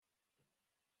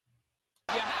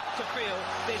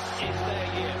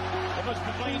They must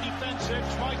be playing defensive.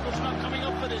 Schmeichel's not coming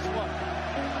up for this one.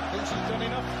 Thinks he's done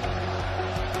enough.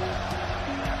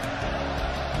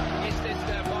 Is this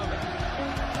their moment?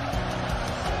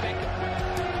 Beckham.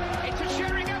 Into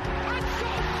Sheringham. And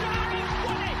Solskjaer has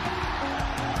won it!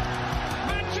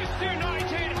 Manchester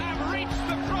United have reached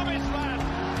the promised land.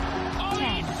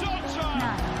 Oli Solskjaer.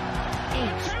 9,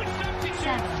 8,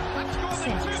 7, That's scored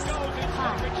 6, the 2 goals in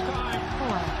 5, time.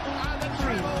 4, and the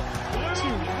 3,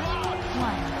 2,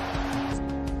 1.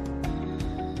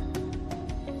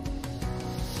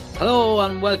 Hello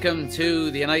and welcome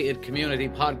to the United Community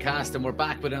Podcast, and we're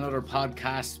back with another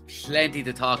podcast. Plenty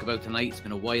to talk about tonight. It's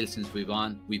been a while since we've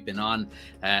been on,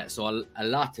 so a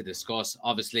lot to discuss.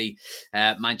 Obviously,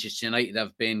 Manchester United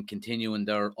have been continuing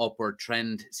their upward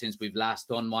trend since we've last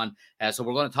done one. So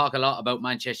we're going to talk a lot about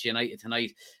Manchester United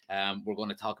tonight. We're going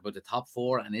to talk about the top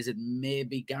four, and is it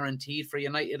maybe guaranteed for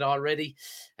United already?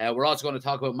 We're also going to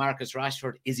talk about Marcus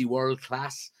Rashford. Is he world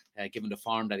class, given the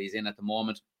form that he's in at the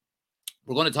moment?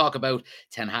 We're going to talk about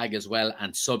Ten Hag as well,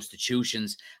 and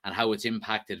substitutions and how it's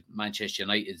impacted Manchester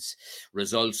United's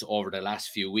results over the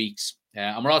last few weeks.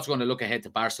 And we're also going to look ahead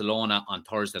to Barcelona on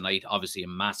Thursday night. Obviously a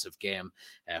massive game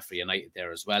for United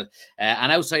there as well.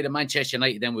 And outside of Manchester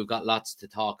United, then we've got lots to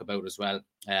talk about as well.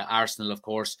 Arsenal, of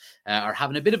course, are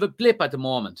having a bit of a blip at the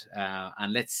moment.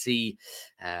 And let's see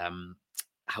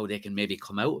how they can maybe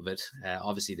come out of it.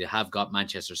 Obviously, they have got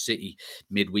Manchester City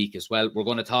midweek as well. We're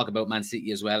going to talk about Man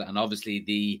City as well, and obviously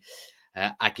the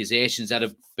accusations that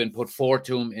have been put forward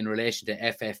to him in relation to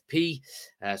FFP.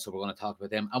 So we're going to talk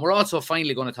about them. And we're also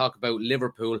finally going to talk about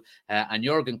Liverpool and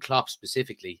Jurgen Klopp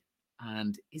specifically.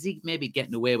 And is he maybe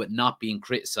getting away with not being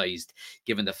criticised,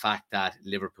 given the fact that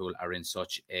Liverpool are in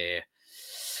such a,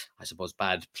 I suppose,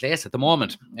 bad place at the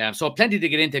moment? So plenty to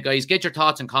get into, guys. Get your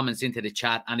thoughts and comments into the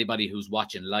chat. Anybody who's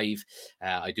watching live,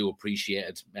 I do appreciate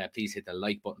it. Please hit the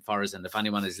like button for us. And if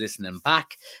anyone is listening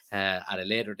back at a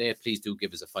later date, please do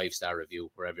give us a 5-star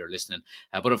review wherever you're listening.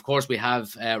 But of course, we have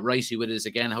Ricey with us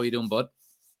again. How are you doing, bud?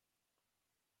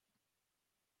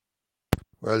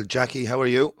 Well, Jackie, how are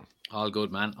you? All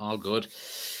good, man. All good.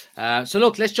 So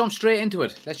look, let's jump straight into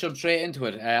it.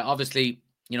 Obviously,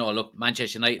 you know, look,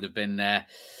 Manchester United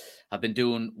have been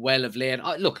doing well of late.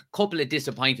 Look, a couple of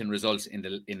disappointing results in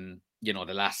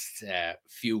the last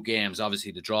few games.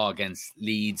 Obviously, the draw against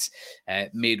Leeds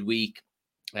midweek.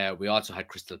 We also had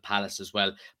Crystal Palace as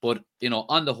well. But, you know,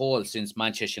 on the whole, since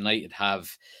Manchester United have,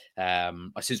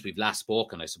 since we've last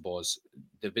spoken, I suppose,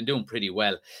 they've been doing pretty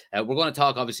well. We're going to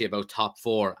talk, obviously, about top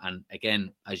four. And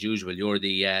again, as usual, you're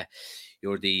the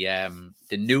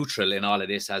neutral in all of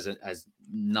this as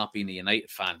not being a United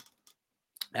fan.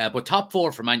 But top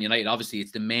four for Man United, obviously,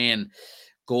 it's the main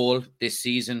goal this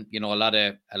season. You know,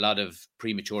 a lot of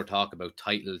premature talk about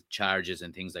title charges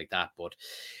and things like that. But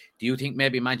do you think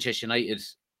maybe Manchester United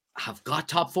have got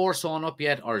top four sewn up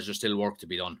yet, or is there still work to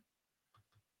be done?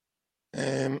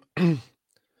 I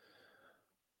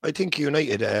think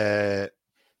United,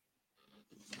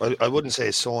 I wouldn't say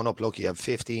sewn up. Look, you have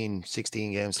 15,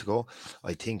 16 games to go.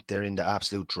 I think they're in the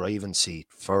absolute driving seat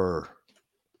for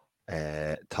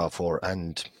top four,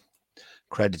 and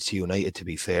credit to United, to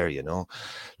be fair. You know,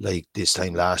 like this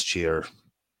time last year,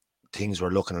 things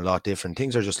were looking a lot different.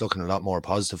 Things are just looking a lot more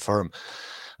positive for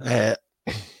them.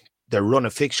 Their run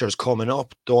of fixtures coming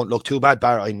up don't look too bad,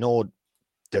 Barry. I know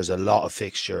there's a lot of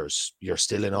fixtures. You're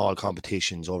still in all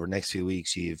competitions over the next few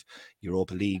weeks. You've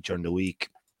Europa League during the week,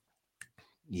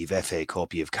 you've FA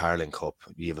Cup, you have Carling Cup,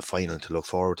 you have a final to look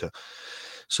forward to.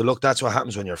 So look, that's what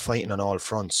happens when you're fighting on all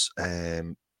fronts.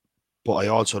 But I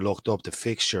also looked up the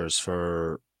fixtures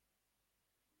for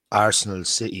Arsenal,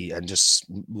 City, and just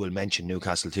will mention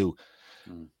Newcastle too.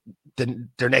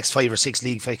 Their next 5 or 6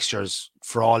 league fixtures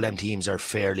for all them teams are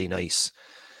fairly nice.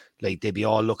 Like, they'd be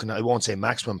all looking at, I won't say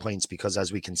maximum points, because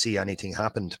as we can see, anything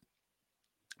happened.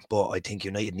 But I think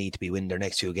United need to be winning their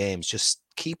next few games. Just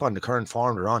keep on the current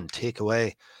form they're on. Take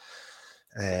away,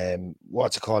 Erik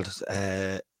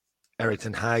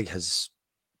Ten Hag has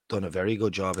done a very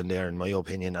good job in there, in my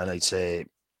opinion. And I'd say,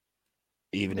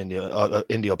 even in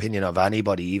the opinion of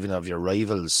anybody, even of your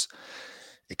rivals,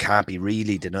 it can't be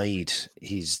really denied.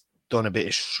 He's done a bit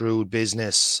of shrewd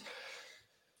business.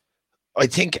 I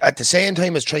think at the same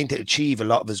time as trying to achieve a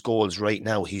lot of his goals right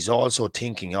now, he's also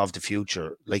thinking of the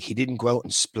future. Like, he didn't go out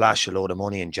and splash a load of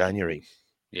money in January.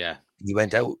 Yeah. He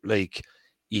went out, like,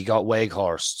 he got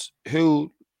Weghorst,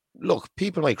 who, look,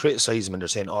 people might criticize him and they're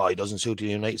saying, oh, he doesn't suit the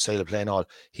United style of play and all.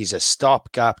 He's a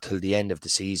stopgap till the end of the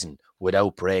season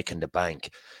without breaking the bank.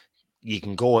 you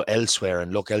can go elsewhere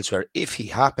and look elsewhere. If he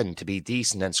happened to be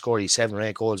decent and score 7 or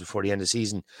 8 goals before the end of the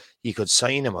season, you could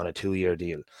sign him on a 2-year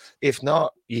deal. If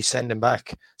not, you send him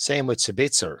back. Same with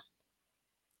Sabitzer.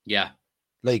 Yeah.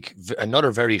 Like another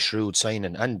very shrewd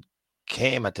signing, and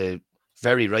came at the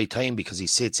very right time because he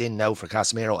sits in now for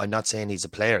Casemiro. I'm not saying he's a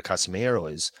player,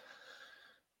 Casemiro is.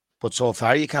 But so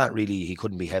far, he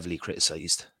couldn't be heavily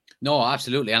criticised. No,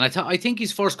 absolutely, and I think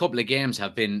his first couple of games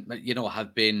have been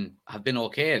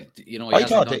okay. I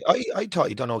thought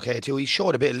he done okay too. He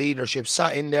showed a bit of leadership,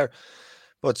 sat in there.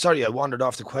 But sorry, I wandered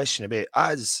off the question a bit.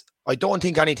 As I don't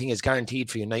think anything is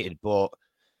guaranteed for United, but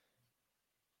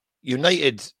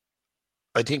United,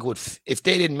 I think if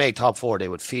they didn't make top 4, they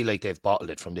would feel like they've bottled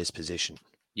it from this position.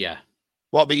 Yeah.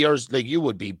 What be yours? Like, you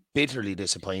would be bitterly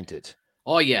disappointed.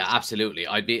 Oh yeah, absolutely.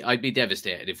 I'd be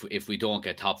devastated if we don't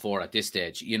get top 4 at this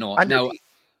stage. And now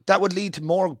that would lead to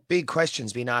more big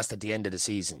questions being asked at the end of the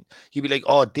season. You'd be like,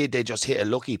 oh, did they just hit a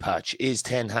lucky patch? Is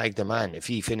Ten Hag the man if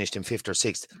he finished in 5th or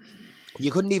 6th? You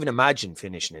couldn't even imagine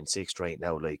finishing in 6th right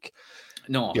now. Like,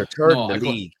 no, you're third in the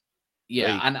league.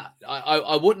 Yeah, like, and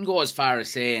I wouldn't go as far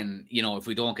as saying, if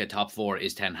we don't get top 4,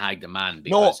 is Ten Hag the man?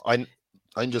 Because, no,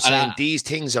 I'm just saying these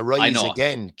things arise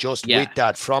again just with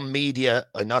that from media.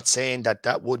 I'm not saying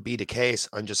that would be the case.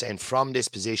 I'm just saying from this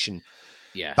position,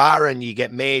 barring you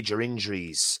get major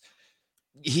injuries,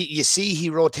 you see he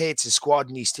rotates his squad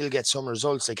and he still gets some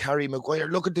results. Like Harry Maguire,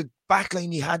 look at the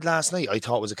backline he had last night. I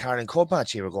thought it was a Carling Cup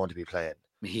match he were going to be playing.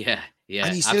 Yeah.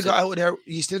 And he still got out there.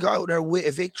 He still got out there with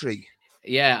a victory.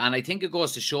 Yeah, and I think it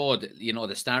goes to show that,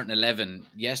 the starting 11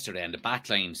 yesterday and the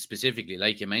backline specifically,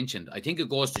 like you mentioned, I think it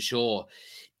goes to show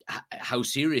how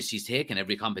serious he's taken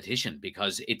every competition,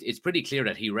 because it's pretty clear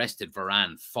that he rested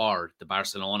Varane for the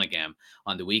Barcelona game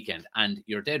on the weekend. And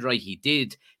you're dead right, he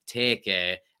did take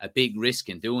a big risk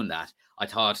in doing that. I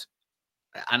thought,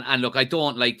 and look, I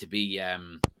don't like to be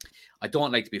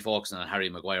focusing on Harry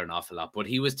Maguire an awful lot, but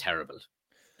he was terrible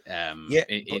in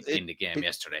the game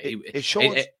yesterday.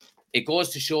 It goes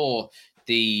to show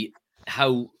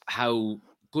how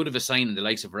good of a signing the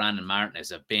likes of Varane and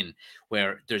Martinez have been,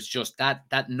 where there's just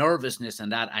that nervousness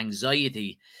and that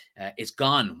anxiety is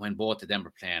gone when both of them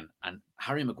are playing. And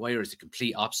Harry Maguire is the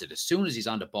complete opposite. As soon as he's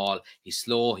on the ball, he's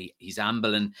slow, he's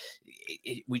ambling.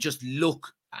 We just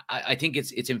look. I think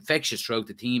it's infectious throughout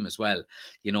the team as well.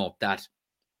 That.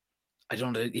 I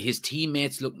don't know, his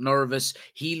teammates look nervous.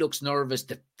 He looks nervous.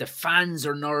 The fans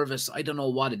are nervous. I don't know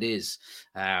what it is.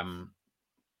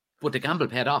 But the gamble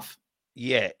paid off.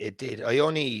 Yeah, it did.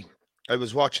 I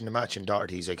was watching the match in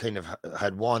Doherty's. I kind of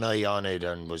had one eye on it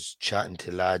and was chatting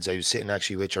to lads. I was sitting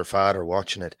actually with your father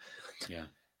watching it. Yeah.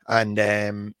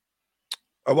 And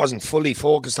I wasn't fully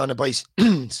focused on it, but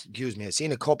excuse me, I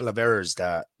seen a couple of errors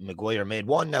that Maguire made.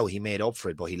 One, now he made up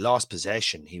for it, but he lost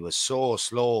possession. He was so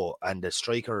slow, and the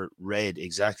striker read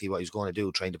exactly what he was going to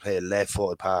do, trying to play a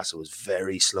left-footed pass. It was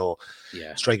very slow.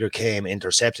 Yeah. Striker came,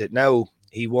 intercepted. Now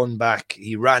he ran back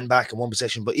in one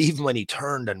possession, but even when he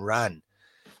turned and ran,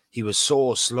 he was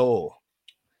so slow.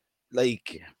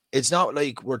 Like, it's not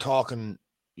like you're talking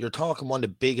one of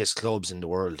the biggest clubs in the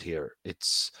world here.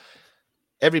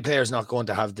 Every player is not going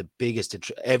to have the biggest,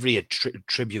 every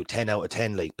attribute 10 out of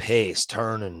 10, like pace,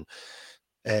 turning,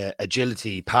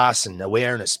 agility, passing,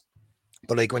 awareness.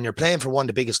 But like when you're playing for one of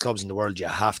the biggest clubs in the world, you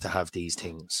have to have these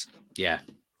things. Yeah,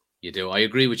 you do. I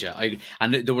agree with you.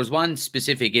 And there was one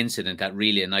specific incident that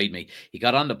really annoyed me. He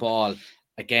got on the ball,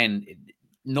 again,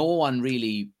 no one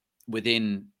really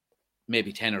within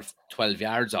maybe 10 or 12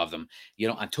 yards of them,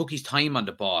 and took his time on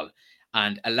the ball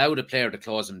and allowed a player to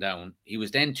close him down. He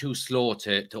was then too slow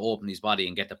to open his body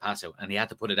and get the pass out, and he had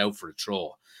to put it out for a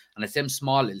throw. And it's them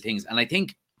small little things. And I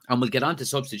think, and we'll get on to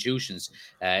substitutions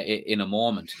in a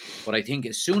moment, but I think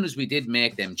as soon as we did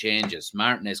make them changes,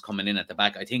 Martinez coming in at the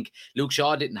back, I think Luke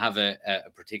Shaw didn't have a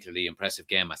particularly impressive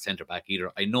game at centre-back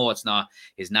either. I know it's not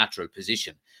his natural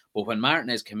position, but when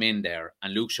Martinez came in there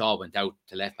and Luke Shaw went out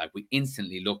to left-back, we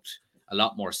instantly looked a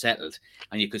lot more settled,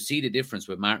 and you could see the difference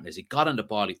with Martinez. He got on the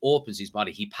ball, he opens his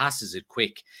body, he passes it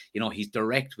quick. He's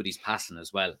direct with his passing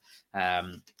as well.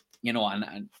 And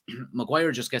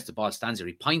Maguire just gets the ball, stands there,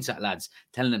 he points at lads,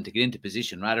 telling them to get into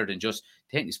position rather than just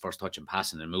taking his first touch and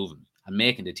passing and moving and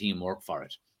making the team work for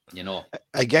it.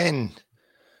 Again,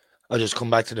 I'll just come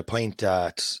back to the point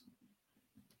that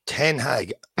Ten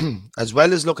Hag, as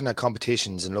well as looking at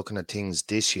competitions and looking at things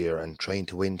this year and trying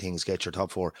to win things, get your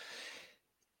top 4,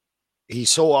 he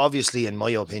so obviously, in my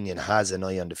opinion, has an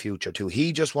eye on the future too.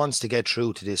 He just wants to get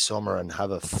through to this summer and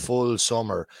have a full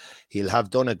summer. He'll have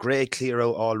done a great clear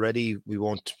out already. We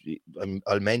won't,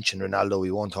 I'll mention Ronaldo,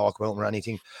 we won't talk about him or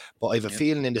anything, but I have a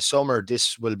feeling in the summer,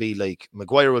 this will be like,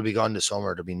 Maguire will be gone this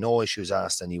summer. There'll be no issues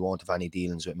asked and you won't have any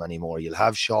dealings with him anymore. You'll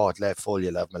have Shaw at left full.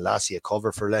 You'll have Malacia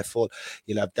cover for left full.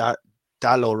 You'll have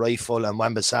Dallo right full and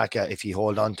Wan-Bissaka, if you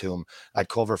hold on to him, at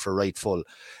cover for right full.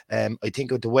 I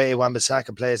think with the way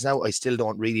Wan-Bissaka plays now, I still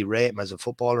don't really rate him as a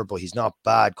footballer, but he's not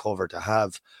bad cover to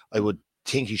have. I would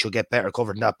think he should get better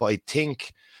cover than that, but I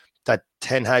think that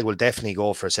Ten Hag will definitely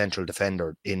go for a central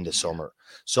defender in the summer.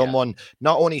 Not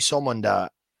only someone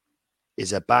that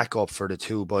is a backup for the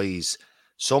two boys,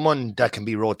 someone that can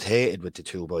be rotated with the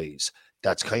two boys,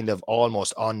 that's kind of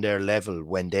almost on their level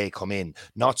when they come in.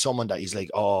 Not someone that is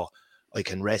like, oh, I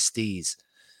can rest these.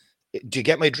 Do you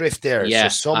get my drift there? Yeah,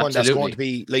 so someone absolutely. that's going to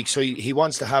be like, so he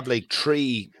wants to have like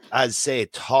three, as say,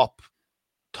 top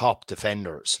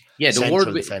defenders. Yeah,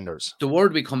 defenders. The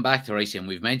word we come back to, right, and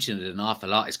we've mentioned it an awful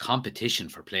lot, is competition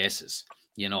for places.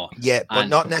 Yeah, but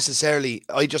not necessarily.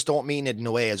 I just don't mean it in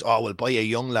a way as, oh, we'll buy a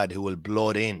young lad who will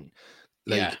blood in.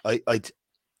 Like,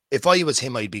 if I was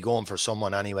him, I'd be going for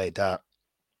someone anyway that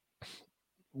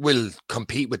will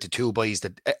compete with the two boys,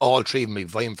 that all three of them be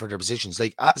vying for their positions.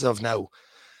 Like, as of now,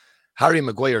 Harry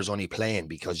Maguire's only playing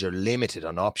because you're limited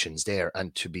on options there.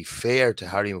 And to be fair to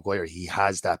Harry Maguire, he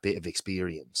has that bit of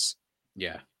experience.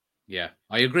 Yeah,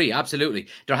 I agree. Absolutely.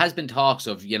 There has been talks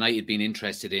of United being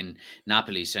interested in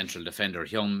Napoli's central defender,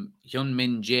 Hyun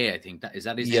Min Jae, I think. That is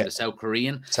his name, the South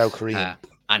Korean? South Korean.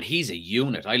 And he's a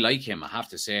unit. I like him, I have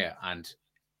to say. And,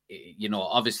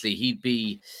 obviously he'd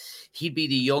be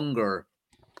the younger...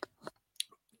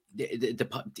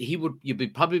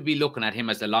 You'd probably be looking at him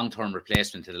as the long-term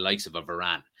replacement to the likes of a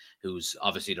Varane, who's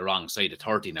obviously the wrong side of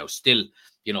 30 now, still,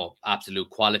 absolute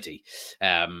quality.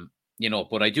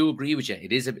 But I do agree with you.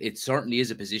 It certainly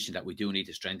is a position that we do need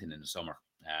to strengthen in the summer.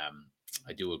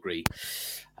 I do agree.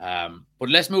 But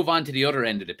let's move on to the other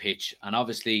end of the pitch. And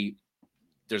obviously,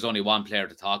 there's only one player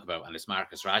to talk about, and it's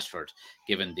Marcus Rashford,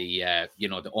 given the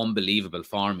the unbelievable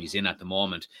form he's in at the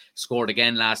moment. Scored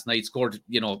again last night, scored,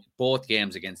 both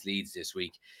games against Leeds this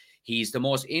week. He's the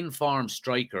most in-form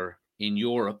striker in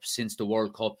Europe since the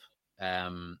World Cup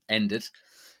ended.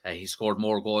 He scored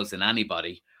more goals than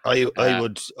anybody. I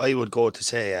would go to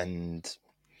say, and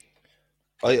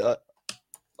I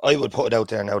would put it out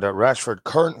there now that Rashford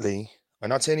currently, I'm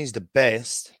not saying he's the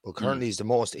best, but currently he's the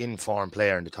most informed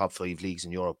player in the top 5 leagues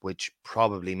in Europe, which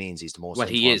probably means he's the most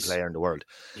informed player in the world.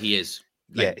 He is.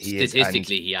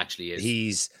 Statistically, he actually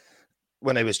is.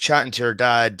 When I was chatting to your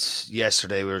dad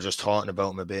yesterday, we were just talking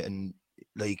about him a bit, and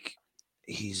like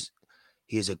he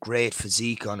has a great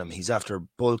physique on him. He's after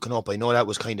bulking up. I know that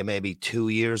was kind of maybe 2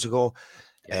 years ago.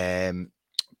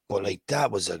 But like, that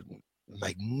was a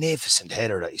magnificent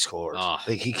header that he scored.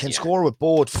 Like, he can score with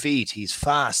both feet. He's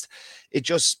fast.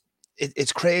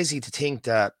 It's crazy to think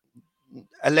that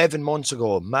 11 months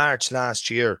ago, March last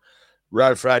year,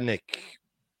 Ralph Radnick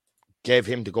gave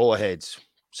him the go ahead,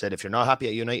 said, if you're not happy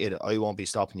at United, I won't be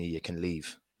stopping you. You can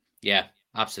leave. Yeah,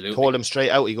 absolutely. Told him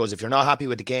straight out. He goes, if you're not happy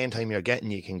with the game time you're getting,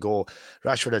 you can go.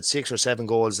 Rashford had 6 or 7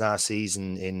 goals last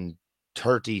season in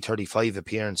 35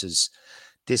 appearances.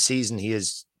 This season, he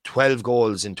has 12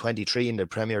 goals in 23 in the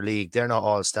Premier League. They're not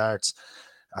all starts.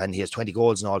 And he has 20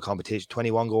 goals in all competitions,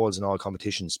 21 goals in all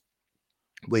competitions,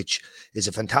 which is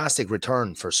a fantastic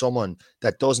return for someone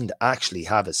that doesn't actually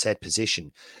have a set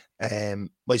position.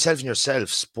 Myself and yourself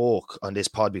spoke on this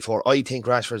pod before. I think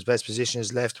Rashford's best position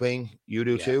is left wing. You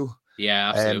do too?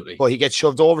 Yeah, absolutely. But he gets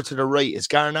shoved over to the right. Is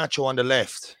Garnacho on the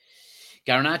left?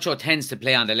 Garnacho tends to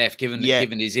play on the left, given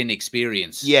his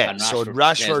inexperience. Yeah, so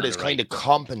Rashford is kind of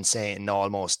compensating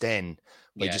almost then.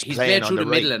 He's played through the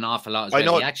middle an awful lot as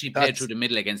well. He actually played through the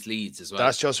middle against Leeds as well.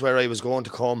 That's just where I was going to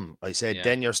come. I said,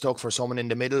 then you're stuck for someone in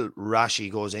the middle.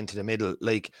 Rashi goes into the middle.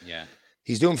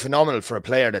 He's doing phenomenal for a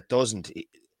player that doesn't.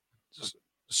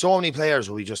 So many players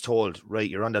will be just told, right,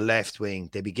 you're on the left wing.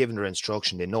 They be given their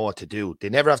instruction. They know what to do. They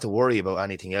never have to worry about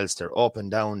anything else. They're up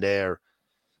and down there,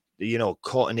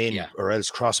 cutting in or else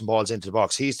crossing balls into the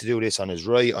box. He used to do this on his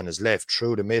right, on his left,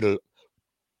 through the middle.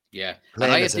 Yeah.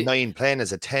 Playing as a 9, playing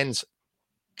as a 10.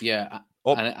 Yeah.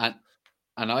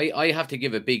 And I have to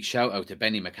give a big shout out to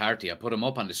Benny McCarthy. I put him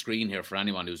up on the screen here for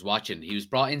anyone who's watching. He was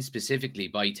brought in specifically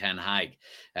by Ten Hag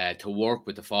to work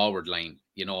with the forward line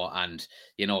and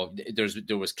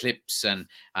there was clips and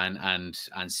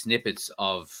snippets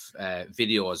of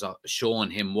videos showing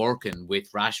him working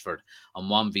with Rashford on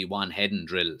 1v1 heading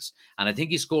drills, and I think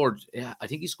he scored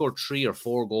 3 or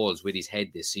 4 goals with his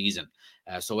head this season.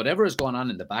 So whatever is going on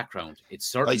in the background, it's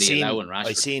certainly allowing Rashford.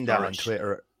 I seen that on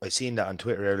Twitter. I seen that on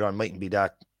Twitter earlier on. Mightn't be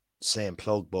that same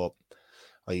plug, but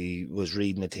I was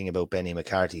reading a thing about Benny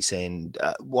McCarthy saying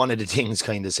one of the things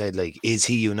kind of said, like, is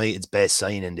he United's best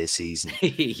signing this season?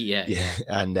 yeah.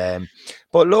 And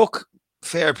but look,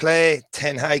 fair play.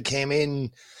 Ten Hag came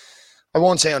in, I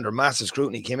won't say under massive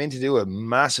scrutiny, came in to do a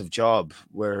massive job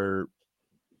where,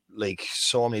 like,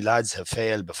 so many lads have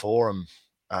failed before him,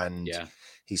 and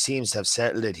he seems to have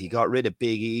settled it. He got rid of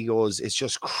big egos. It's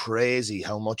just crazy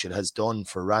how much it has done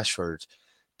for Rashford,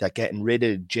 that getting rid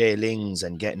of Jay Lings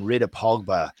and getting rid of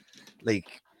Pogba,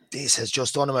 like, this has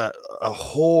just done him a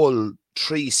whole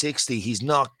 360. He's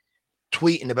not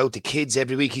tweeting about the kids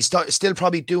every week. He's still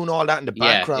probably doing all that in the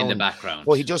background. In the background.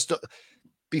 Well, he just,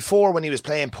 before, when he was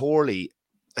playing poorly,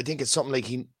 I think it's something like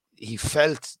he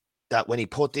felt that when he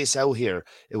put this out here,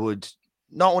 it would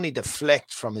not only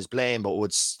deflect from his blame, but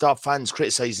would stop fans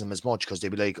criticizing him as much, because they'd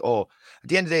be like, oh, at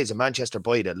the end of the day, he's a Manchester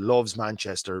boy that loves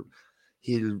Manchester.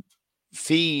 He'll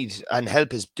feed and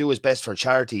help do his best for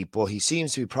charity, but he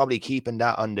seems to be probably keeping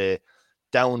that on the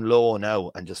down low now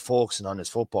and just focusing on his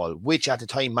football, which at the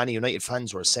time many United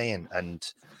fans were saying,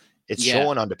 and it's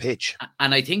showing on the pitch.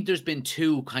 And I think there's been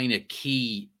 2 kind of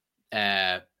key,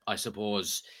 I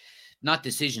suppose, not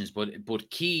decisions, but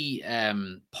key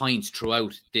points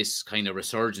throughout this kind of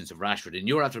resurgence of Rashford. And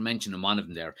you're after mentioning one of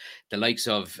them there, the likes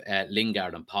of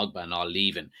Lingard and Pogba and all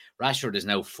leaving. Rashford is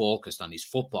now focused on his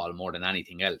football more than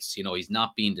anything else. He's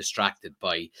not being distracted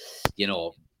by,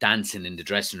 dancing in the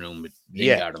dressing room with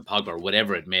Lingard and Pogba or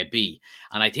whatever it may be.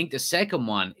 And I think the second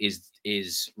one is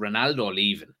Ronaldo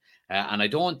leaving. And I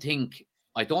don't think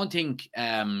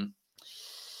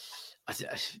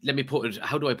let me put it,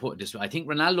 how do I put it this way? I think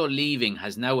Ronaldo leaving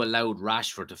has now allowed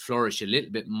Rashford to flourish a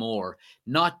little bit more,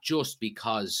 not just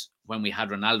because when we had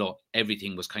Ronaldo,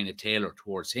 everything was kind of tailored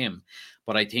towards him,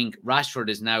 but I think Rashford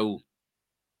is now,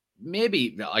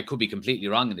 maybe I could be completely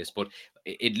wrong in this, but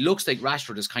it looks like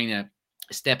Rashford is kind of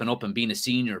stepping up and being a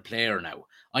senior player now.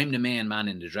 I'm the main man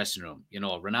in the dressing room.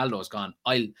 Ronaldo's gone.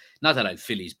 Not that I'll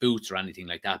fill his boots or anything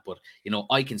like that, but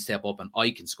I can step up and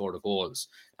I can score the goals.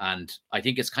 And I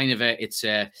think it's kind of it's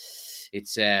a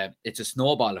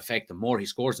snowball effect. The more he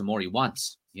scores, the more he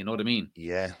wants. You know what I mean?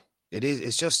 Yeah, it is.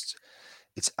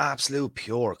 It's absolute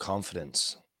pure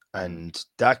confidence. And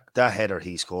that header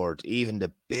he scored, even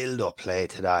the build-up play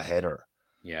to that header.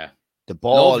 Yeah. The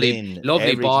ball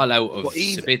lovely ball out of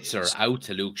Spitzer out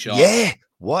to Luke Shaw. Yeah,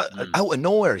 out of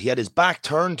nowhere. He had his back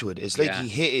turned to it. It's like he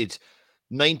hit it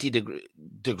 90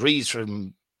 degrees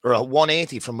from, or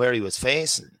 180 from where he was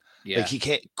facing. Yeah. Like,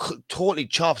 he totally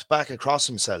chops back across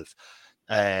himself.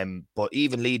 But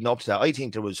even leading up to that, I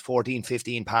think there was 14,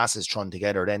 15 passes thrown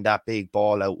together. Then that big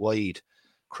ball out wide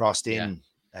crossed in.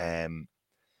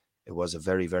 It was a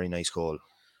very, very nice goal.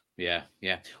 Yeah.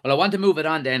 Well, I want to move it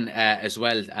on then as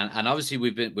well, and obviously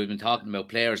we've been talking about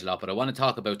players a lot, but I want to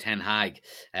talk about Ten Hag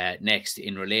next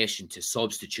in relation to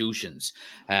substitutions,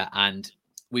 and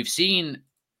we've seen,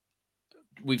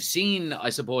 I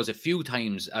suppose, a few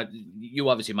times. You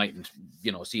obviously mightn't,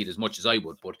 see it as much as I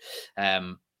would, but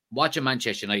watching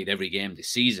Manchester United every game this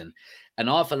season, an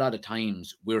awful lot of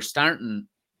times we're starting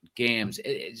games,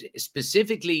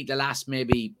 specifically the last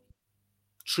maybe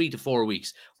 3 to 4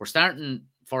 weeks, we're starting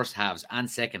first halves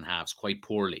and second halves quite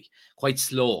poorly, quite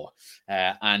slow.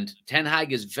 And Ten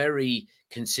Hag is very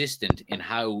consistent in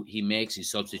how he makes his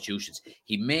substitutions.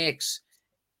 He makes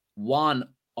 1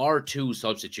 or 2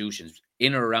 substitutions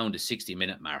in or around the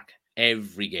 60-minute mark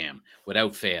every game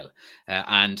without fail.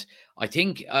 And I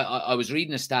think I was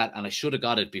reading a stat, and I should have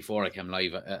got it before I came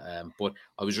live, but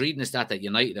I was reading a stat that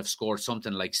United have scored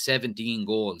something like 17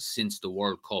 goals since the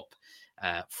World Cup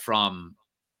from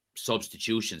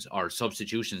substitutions, or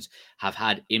substitutions have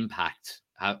had impact,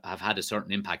 have had a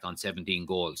certain impact on 17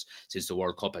 goals since the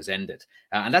World Cup has ended.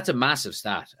 And that's a massive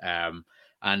stat.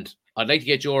 And I'd like to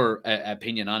get your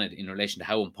opinion on it in relation to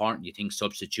how important you think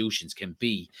substitutions can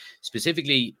be,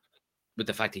 specifically with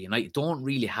the fact that United don't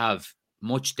really have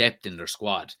much depth in their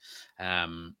squad.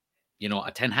 Ten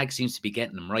Hag seems to be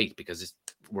getting them right because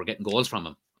we're getting goals from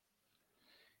him.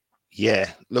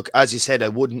 Yeah, look, as you said, I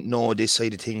wouldn't know this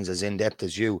side of things as in-depth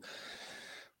as you,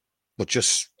 but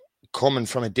just coming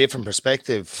from a different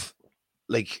perspective,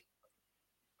 like,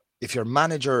 if your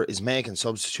manager is making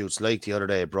substitutes, like the other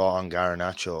day brought on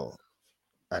Garnacho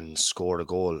and scored a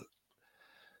goal,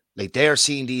 Like they're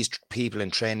seeing these people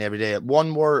in training every day.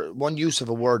 One use of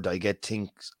a word I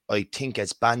think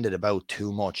gets banded about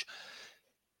too much.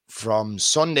 From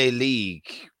Sunday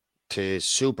League to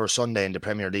Super Sunday in the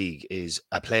Premier League is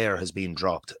a player has been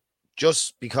dropped.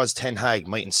 Just because Ten Hag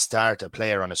mightn't start a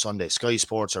player on a Sunday, Sky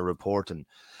Sports are reporting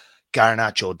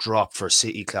Garnacho dropped for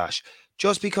City clash.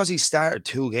 Just because he started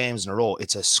 2 games in a row,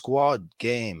 it's a squad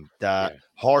game that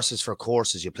horses for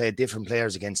courses. You play different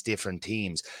players against different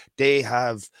teams. They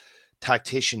have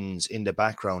tacticians in the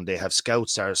background. They have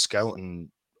scouts that are scouting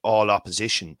all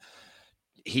opposition.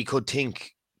 He could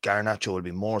think Garnacho will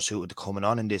be more suited to coming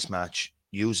on in this match,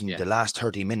 using the last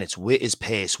 30 minutes with his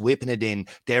pace, whipping it in.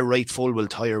 Their right full will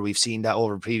tire. We've seen that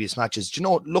over previous matches. Do you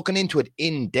know, looking into it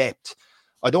in depth,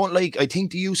 I think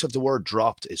the use of the word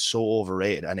dropped is so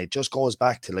overrated, and it just goes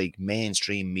back to like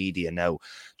mainstream media now,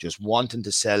 just wanting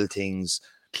to sell things,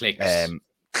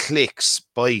 clicks,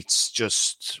 bites,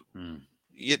 just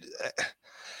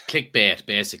clickbait,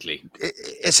 basically.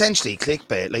 Essentially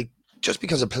clickbait. Like, just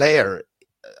because a player,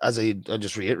 as I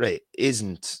just reiterate,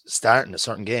 isn't starting a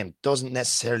certain game doesn't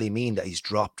necessarily mean that he's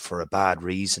dropped for a bad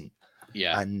reason.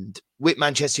 Yeah. And with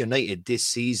Manchester United this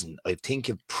season, I think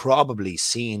you've probably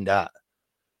seen that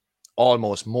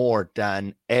almost more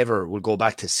than ever. We'll go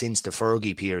back to since the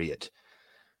Fergie period.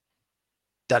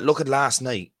 That look at last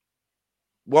night.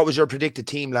 What was your predicted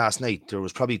team last night? There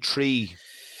was probably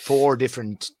 3-4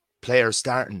 different players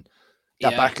starting.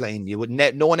 That backline, you would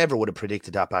no one ever would have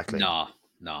predicted that backline.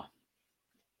 No.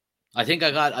 I think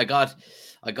I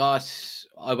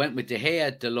went with De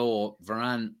Gea, Delort,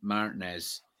 Varane,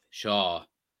 Martinez, Shaw.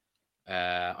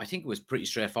 I think it was pretty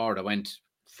straightforward. I went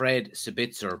Fred,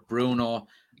 Sabitzer, Bruno,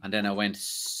 and then I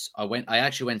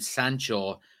actually went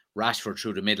Sancho, Rashford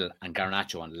through the middle, and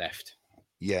Garnacho on the left.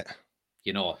 Yeah.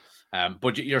 You know,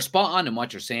 but you're spot on in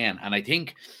what you're saying. And I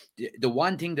think the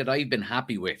one thing that I've been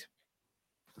happy with,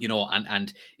 you know,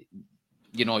 and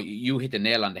you know, you hit the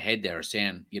nail on the head there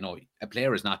saying, you know, a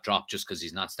player is not dropped just because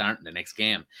he's not starting the next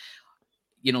game.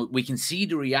 You know, we can see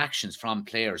the reactions from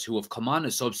players who have come on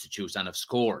as substitutes and have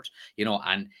scored, you know,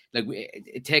 and like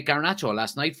take Garnacho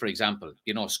last night, for example,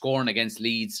 you know, scoring against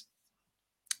Leeds.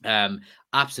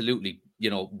 Absolutely, you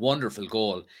know, wonderful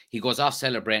goal. He goes off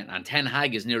celebrating, and Ten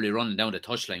Hag is nearly running down the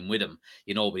touchline with him,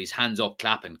 you know, with his hands up,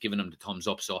 clapping, giving him the thumbs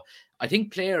up. So I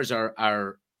think players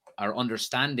are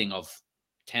understanding of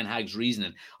Ten Hag's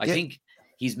reasoning. I think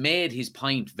he's made his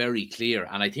point very clear,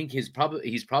 and I think he's probably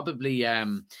you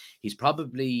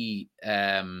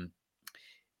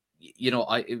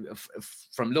know,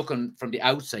 from looking from the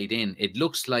outside in, it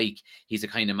looks like he's the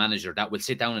kind of manager that will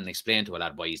sit down and explain to a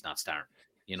lad why he's not starting.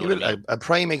 You know what I mean? A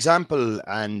prime example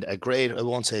and a great, I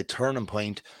won't say turning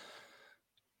point,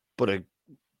 but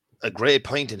a great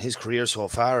point in his career so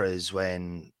far is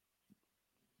when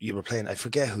you were playing, I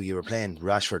forget who you were playing.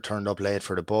 Rashford turned up late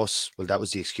for the bus. Well, that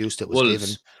was the excuse that was given.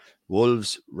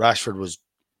 Wolves. Rashford was,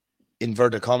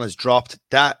 inverted commas, dropped.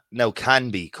 That now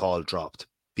can be called dropped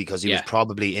because he was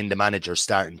probably in the manager's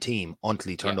starting team until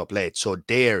he turned up late. So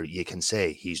there you can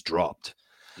say he's dropped.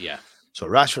 Yeah. So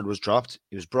Rashford was dropped.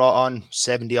 He was brought on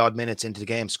 70 odd minutes into the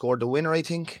game, scored the winner, I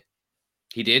think.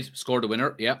 He did, scored the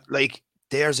winner, yeah. Like,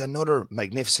 there's another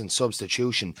magnificent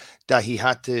substitution that he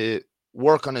had to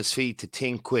work on his feet to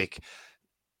think quick.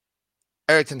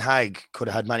 Eric Ten Hag could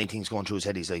have had many things going through his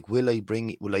head. He's like, will I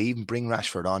even bring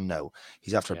Rashford on now?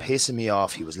 He's after pissing me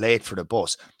off. He was late for the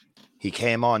bus. He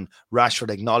came on.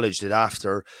 Rashford acknowledged it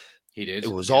after. He did.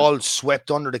 It was all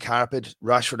swept under the carpet.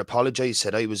 Rashford apologized,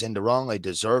 said I was in the wrong. I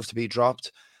deserved to be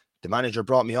dropped. The manager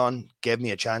brought me on, gave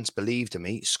me a chance, believed in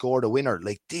me, scored a winner.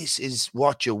 Like, this is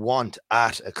what you want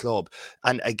at a club.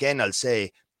 And again, I'll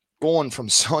say, going from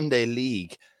Sunday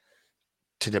League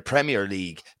to the Premier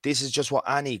League, this is just what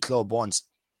any club wants.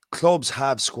 Clubs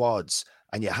have squads,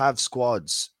 and you have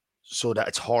squads so that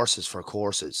it's horses for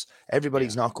courses.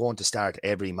 Everybody's not going to start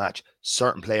every match.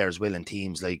 Certain players will in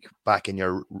teams, like back in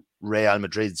your Real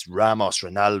Madrid's, Ramos,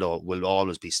 Ronaldo will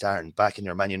always be starting. Back in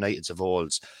your Man United's of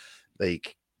old,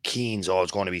 like Keane's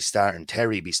always going to be starting.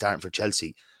 Terry be starting for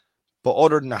Chelsea. But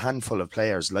other than a handful of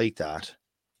players like that,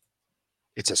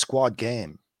 it's a squad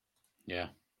game. Yeah.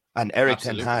 And Eric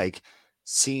Ten Hag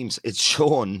seems, it's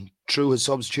shown through his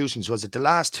substitutions. Was it the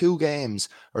last 2 games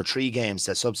or 3 games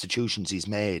that substitutions he's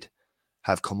made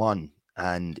have come on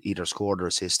and either scored or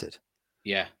assisted?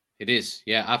 Yeah, it is.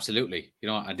 Yeah, absolutely. You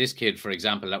know, and this kid, for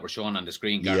example, that we're showing on the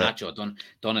screen, Garnacho,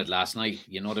 done it last night.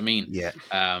 You know what I mean? Yeah.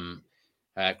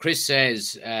 Chris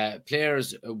says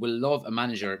players will love a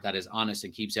manager that is honest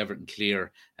and keeps everything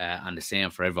clear and the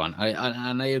same for everyone.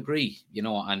 I agree. You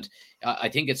know, and I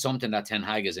think it's something that Ten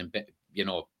Hag is, you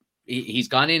know, he's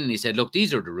gone in and he said, look,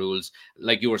 these are the rules.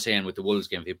 Like you were saying with the Wolves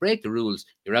game, if you break the rules,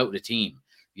 you're out of the team,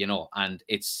 and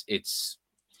it's it's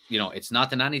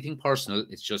not in anything personal.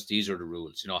 It's just, these are the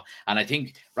rules, and I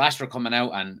think Rashford coming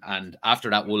out and after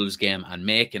that Wolves game and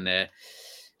making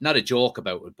not a joke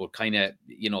about it, but kind of,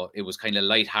 it was kind of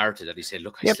lighthearted that he said,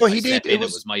 look, but I he did. slept in, it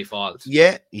was my fault.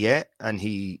 Yeah. And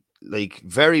he, like,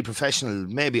 very professional,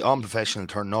 maybe unprofessional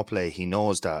turning up late. He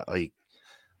knows that.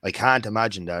 I can't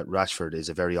imagine that Rashford is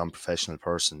a very unprofessional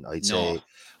person. I'd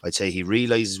say he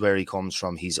realizes where he comes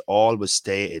from. He's always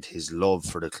stated his love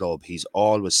for the club. He's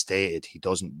always stated he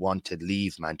doesn't want to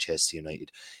leave Manchester United,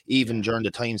 even during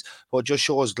the times. But it just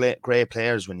shows great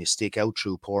players when you stick out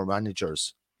through poor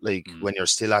managers. Like when you're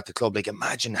still at the club, like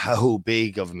imagine how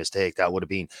big of a mistake that would have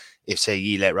been if, say,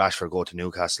 you let Rashford go to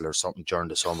Newcastle or something during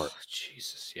the summer. Oh,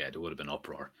 Jesus, yeah, there would have been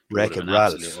uproar. Wreck-It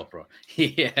Ralph. Absolute uproar.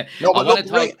 Yeah. No, but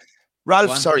look,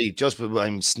 Ralph, sorry,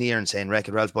 I'm sneering saying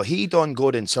Wreck-It Ralph, but he done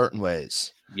good in certain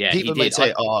ways. Yeah, people might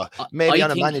say, maybe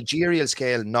on a managerial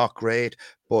scale, not great,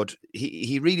 but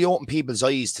he really opened people's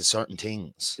eyes to certain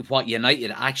things. What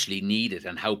United actually needed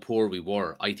and how poor we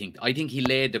were, I think he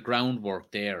laid the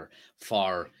groundwork there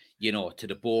for, to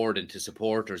the board and to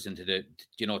supporters and to the,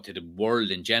 to the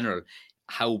world in general,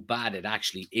 how bad it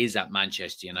actually is at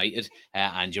Manchester United.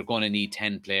 And you're going to need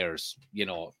 10 players,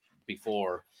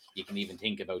 before you can even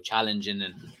think about challenging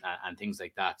and things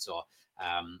like that. So,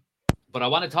 but I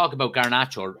want to talk about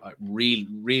Garnacho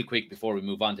real quick before we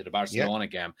move on to the Barcelona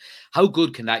game. How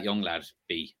good can that young lad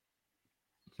be?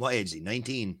 What age is he?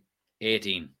 19?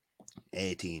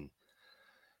 18.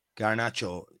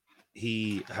 Garnacho,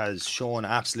 he has shown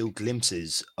absolute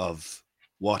glimpses of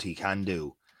what he can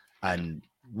do and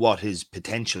what his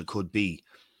potential could be.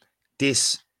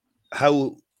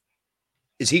 How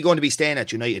is he going to be staying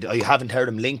at United? I haven't heard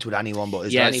him linked with anyone, but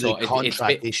is there any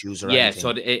contract issues or anything?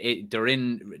 So they're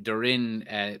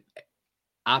in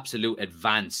absolute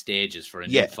advanced stages for a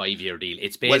new 5-year deal.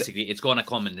 It's basically it's going to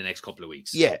come in the next couple of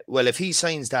weeks. Yeah, well, if he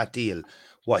signs that deal,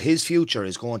 what his future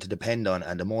is going to depend on,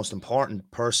 and the most important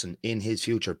person in his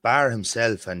future, bar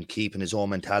himself and keeping his own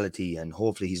mentality, and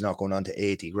hopefully he's not going on to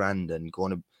 80 grand and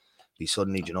going to be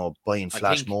suddenly, buying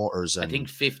flash motors. And I think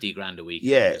 50 grand a week.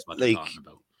 Yeah, is what they're talking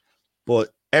about. But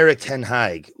Eric Ten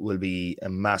Hag will be a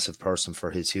massive person for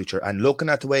his future. And looking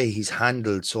at the way he's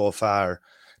handled so far,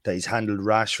 that he's handled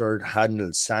Rashford,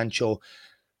 handled Sancho,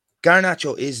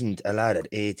 Garnacho isn't a lad at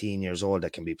 18 years old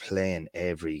that can be playing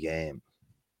every game.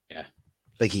 Yeah.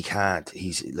 Like, he can't.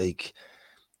 He's like,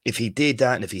 if he did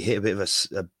that and if he hit a bit of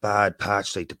a bad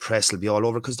patch, like, the press will be all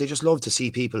over, because they just love to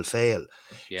see people fail.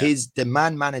 Yeah. The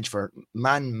man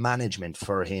management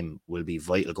for him will be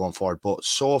vital going forward. But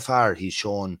so far he's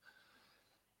shown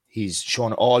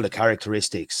all the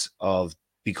characteristics of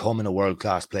becoming a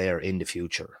world-class player in the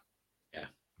future.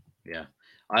 Yeah.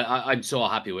 I'm so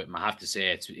happy with him. I have to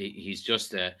say, he's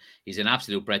just he's an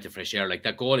absolute breath of fresh air. Like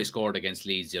that goal he scored against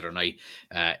Leeds the other night.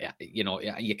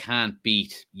 You can't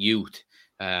beat youth.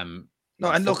 In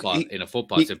a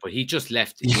football sense, but he just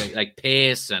left like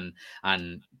pace and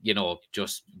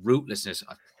just rootlessness.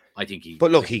 I think he.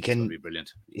 But look, he can be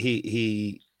brilliant.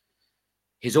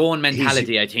 His own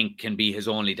mentality, I think, can be his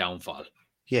only downfall.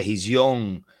 Yeah, he's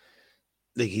young.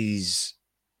 Like, he's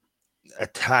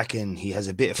attacking. He has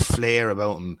a bit of flair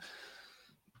about him.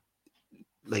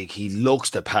 Like, he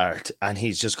looks the part, and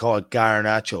he's just called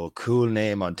Garnacho, cool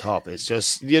name on top. It's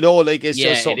just, it's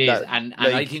just something that, and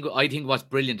I think what's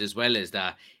brilliant as well is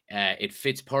that it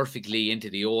fits perfectly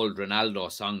into the old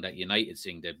Ronaldo song that United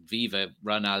sing, that Viva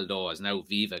Ronaldo is now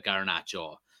Viva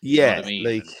Garnacho. Yeah, you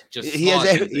know what I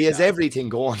mean? He has everything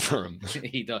going for him.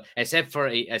 He does, except for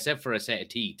a set of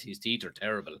teeth. His teeth are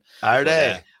terrible. Are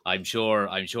they? I'm sure.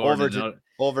 Over to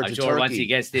Turkey. Once he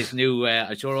gets this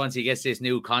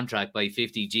new, contract by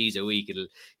 50 G's a week,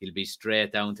 he'll be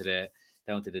straight down to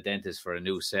the dentist for a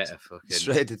new set of fucking.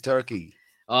 Straight to Turkey.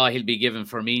 Oh, he'll be giving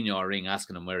Firmino a ring,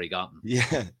 asking him where he got him.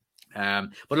 Yeah.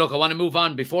 But look, I want to move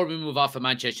on. Before we move off of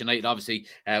Manchester United, obviously,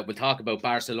 we'll talk about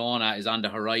Barcelona is on the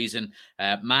horizon.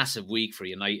 Massive week for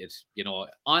United,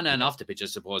 on and off the pitch, I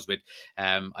suppose. With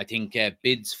I think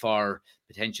bids for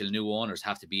potential new owners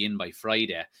have to be in by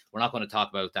Friday. We're not going to talk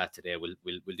about that today. We'll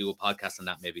do a podcast on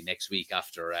that maybe next week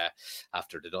after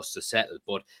the dust is settled.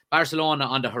 But Barcelona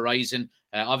on the horizon.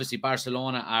 Obviously,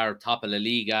 Barcelona are top of La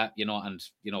Liga, and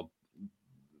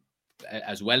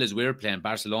as well as we're playing,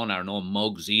 Barcelona are no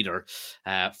mugs either.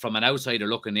 From an outsider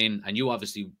looking in, and you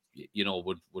obviously,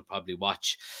 would probably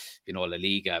watch, La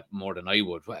Liga more than I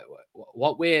would.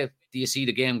 What way do you see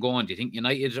the game going? Do you think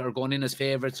United are going in as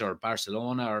favourites, or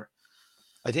Barcelona? Or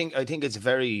I think it's a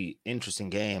very interesting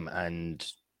game, and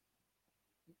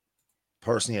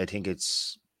personally, I think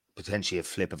it's potentially a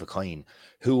flip of a coin.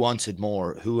 Who wants it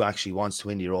more? Who actually wants to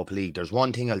win the Europa League? There's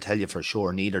one thing I'll tell you for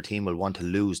sure: neither team will want to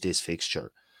lose this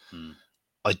fixture.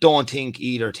 I don't think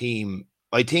either team.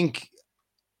 I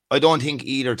don't think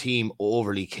either team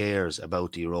overly cares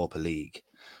about the Europa League,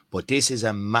 but this is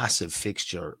a massive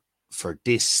fixture for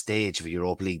this stage of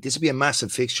Europa League. This would be a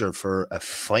massive fixture for a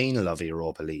final of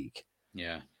Europa League.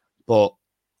 Yeah. But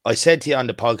I said to you on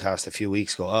the podcast a few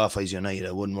weeks ago, if I was United,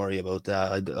 I wouldn't worry about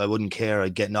that. I wouldn't care.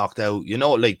 I'd get knocked out.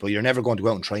 But you're never going to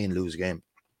go out and try and lose a game.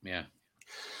 Yeah.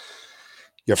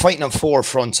 You're fighting on 4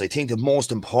 fronts. I think the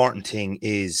most important thing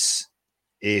is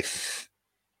if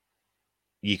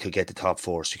you could get the top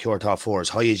 4, secure top 4 as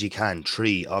high as you can.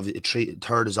 3,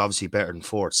 third is obviously better than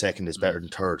 4th. Second is better than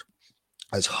 3rd.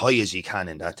 As high as you can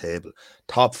in that table.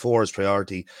 Top 4 is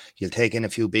priority. You'll take in a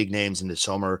few big names in the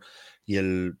summer.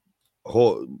 You'll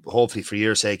hopefully, for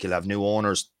your sake, you'll have new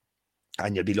owners,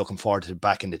 and you'll be looking forward to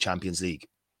back in the Champions League.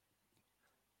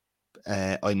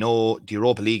 I know the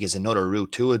Europa League is another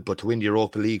route to it, but to win the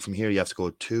Europa League from here, you have to go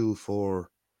 2, 4,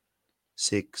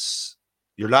 6.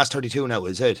 Your last 32 now,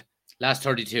 is it? Last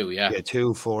 32, yeah.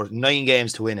 2, 4, 9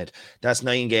 games to win it. That's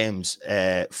 9 games.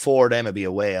 4 of them will be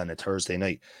away on a Thursday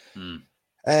night.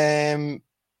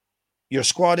 Your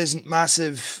squad isn't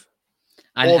massive.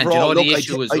 And overall, the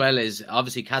issue as well is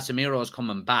obviously Casemiro's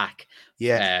coming back.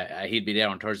 Yeah. He'd be there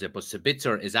on Thursday, but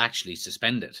Sabitzer is actually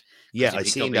suspended. Yeah, I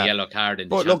seen that. A yellow card in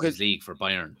the Champions League for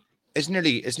Bayern. It's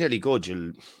nearly good.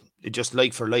 You'll just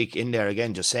like for like in there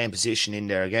again, just same position in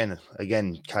there again.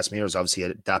 Again, Casemiro's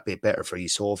obviously that bit better for you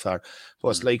so far, but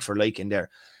it's like for like in there.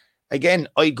 Again,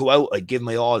 I'd go out, I'd give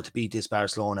my all to beat this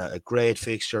Barcelona. A great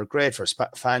fixture, great for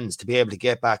fans to be able to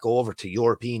get back over to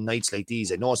European nights like these.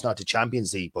 I know it's not the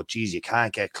Champions League, but geez, you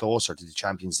can't get closer to the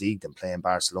Champions League than playing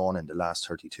Barcelona in the last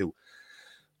 32.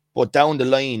 But down the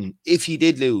line, if he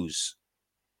did lose,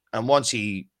 and once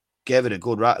he gave it a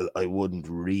good rattle, I wouldn't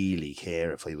really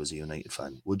care if I was a United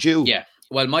fan. Would you? Yeah.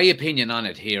 Well, my opinion on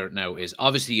it here now is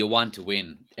obviously you want to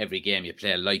win every game you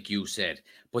play, like you said.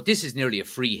 But this is nearly a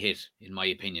free hit, in my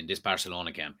opinion, this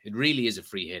Barcelona game. It really is a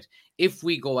free hit. If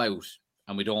we go out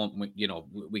and we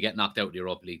get knocked out of the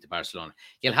Europa League to Barcelona,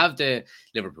 you'll have the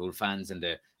Liverpool fans and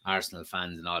the Arsenal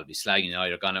fans and all be slagging,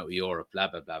 you're gone out of Europe, blah,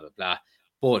 blah, blah, blah, blah.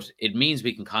 But it means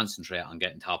we can concentrate on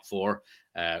getting top 4.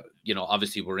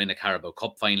 Obviously we're in a Carabao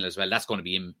Cup final as well. That's going to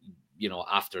be in,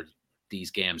 after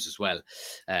these games as well.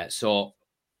 So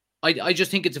I just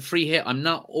think it's a free hit. I'm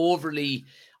not overly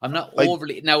now.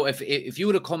 If you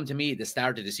would have come to me at the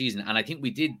start of the season, and I think we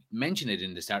did mention it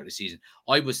in the start of the season,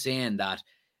 I was saying that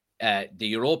the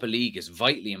Europa League is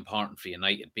vitally important for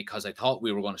United because I thought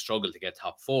we were going to struggle to get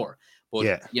top 4.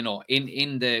 But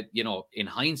in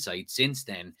hindsight, since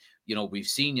then, we've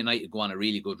seen United go on a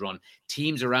really good run.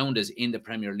 Teams around us in the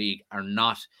Premier League are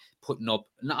not putting up.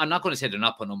 I'm not going to say they're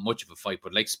not putting up much of a fight,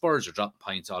 but like Spurs are dropping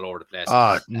points all over the place.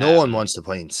 No one wants the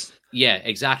points. Yeah,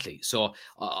 exactly. So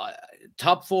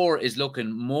top 4 is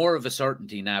looking more of a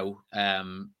certainty now.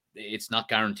 It's not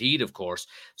guaranteed, of course.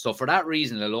 So for that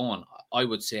reason alone, I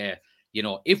would say,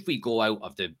 if we go out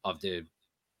of the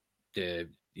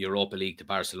Europa League to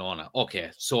Barcelona,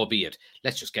 okay, so be it.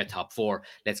 Let's just get top 4.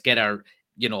 Let's get our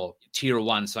tier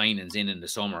 1 signings in the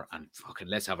summer, and fucking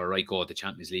let's have a right go at the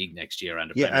Champions League next year.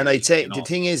 And I'd say the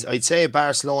thing is, I'd say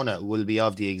Barcelona will be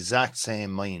of the exact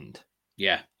same mind.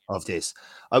 Yeah. Of this,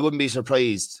 I wouldn't be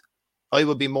surprised. I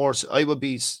would be more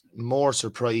surprised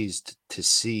to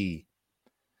see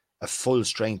a full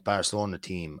strength Barcelona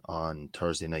team on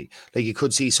Thursday night. Like you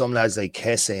could see some lads like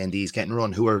Kesse and these getting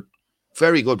run who are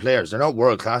very good players. They're not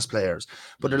world class players,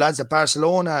 but they're lads that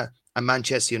Barcelona and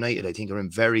Manchester United, I think, are in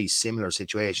very similar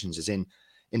situations. As in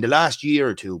the last year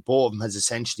or two, both of them has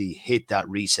essentially hit that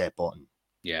reset button.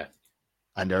 Yeah,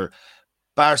 and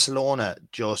Barcelona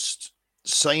just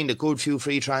signed a good few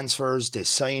free transfers. They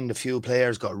signed a few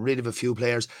players, got rid of a few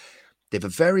players. They have a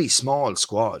very small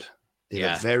squad. They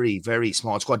have a very, very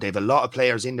small squad. They have a lot of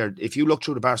players in there. If you look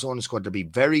through the Barcelona squad, there'll be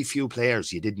very few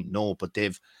players you didn't know, but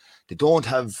they don't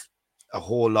have a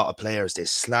whole lot of players. They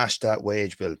slashed that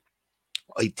wage bill.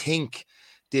 I think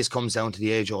this comes down to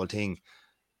the age-old thing.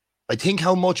 I think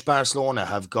how much Barcelona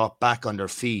have got back on their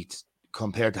feet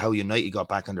compared to how United got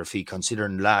back on their feet,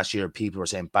 considering last year people were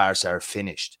saying Barca are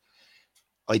finished.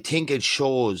 I think it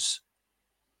shows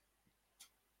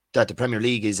that the Premier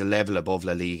League is a level above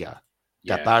La Liga.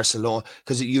 That Barcelona,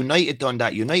 because United done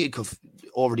that. United could,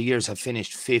 over the years, have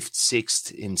finished 5th,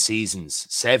 6th in seasons,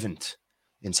 7th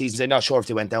in seasons. I'm not sure if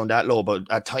they went down that low, but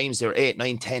at times they're 8th,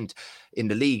 9th, 10th in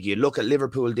the league. You look at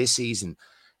Liverpool this season.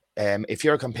 If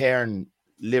you're comparing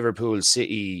Liverpool,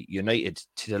 City, United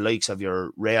to the likes of your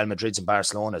Real Madrids and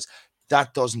Barcelonas,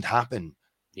 that doesn't happen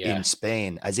in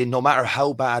Spain. As in, no matter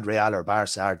how bad Real or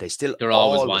Barca are, they still They're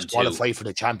always qualify for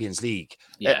the Champions League.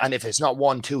 Yeah. And if it's not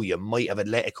 1-2, you might have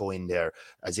Atletico in there,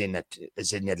 as in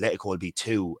Atletico will be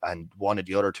 2 and one of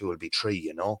the other 2 will be 3,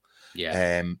 you know?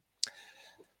 Yeah.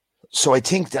 So I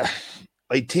think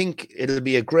it'll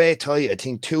be a great tie. I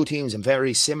think 2 teams in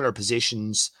very similar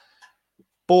positions.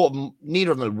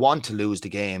 Neither of them will want to lose the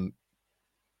game.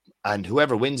 And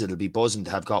whoever wins it will be buzzing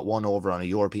to have got one over on a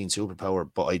European superpower,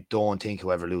 but I don't think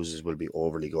whoever loses will be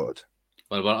overly good.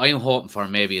 Well, what I'm hoping for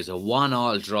maybe is a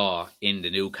 1-1 draw in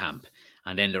the new camp,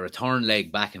 and then the return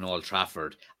leg back in Old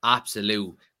Trafford.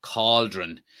 Absolute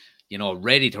cauldron,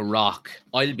 ready to rock.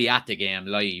 I'll be at the game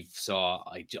live, so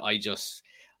I just,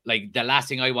 like, the last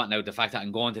thing I want now, the fact that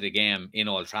I'm going to the game in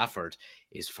Old Trafford,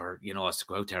 is for, us to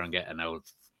go out there and get an out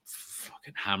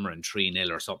fucking hammering 3-0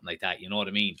 or something like that. You know what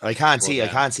I mean? I can't see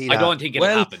that. I don't think it'll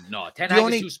happen. No, Ten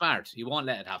Hag is too smart. He won't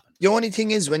let it happen. The only thing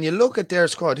is, when you look at their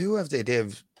squad, who have they?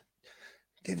 They've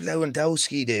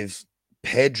Lewandowski, they've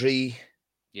Pedri,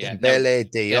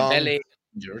 Dembele, De Jong. Dembele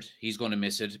injured. He's going to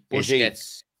miss it.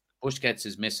 Busquets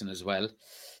is missing as well.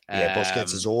 Yeah,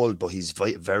 Busquets is old, but he's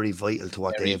very vital to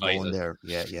what they have going there.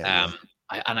 Yeah.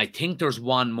 I think there's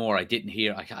one more I didn't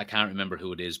hear. I can't remember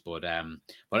who it is, but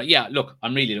yeah, look,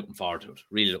 I'm really looking forward to it.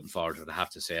 Really looking forward to it, I have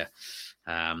to say.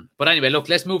 But anyway, look,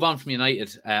 let's move on from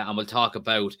United, and we'll talk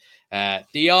about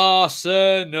the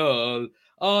Arsenal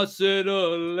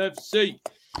FC.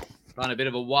 On a bit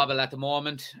of a wobble at the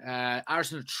moment.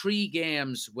 Arsenal 3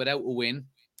 games without a win.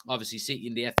 Obviously, City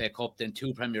in the FA Cup, then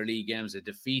 2 Premier League games, a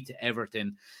defeat to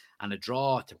Everton, and a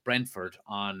draw to Brentford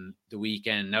on the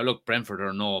weekend. Now, look, Brentford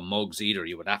are no mugs either,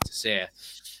 you would have to say.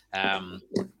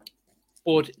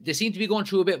 But they seem to be going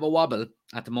through a bit of a wobble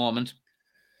at the moment.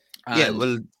 Yeah,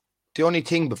 well, the only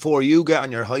thing before you get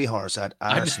on your high horse at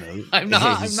Arsenal... I'm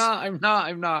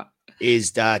not.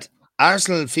 ...is that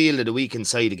Arsenal fielded a weakened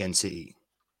side against City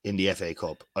in the FA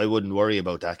Cup. I wouldn't worry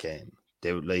about that game.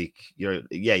 They would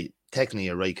technically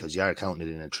you're right, because you are counting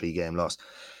it in a 3-game loss.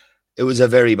 It was a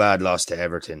very bad loss to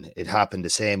Everton. It happened the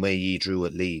same way you drew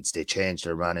at Leeds. They changed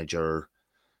their manager.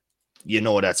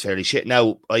 That's fairly shit.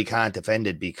 Now, I can't defend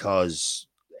it because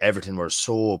Everton were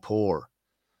so poor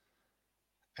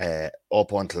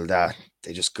up until that.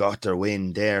 They just got their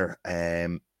win there.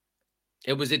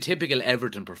 It was a typical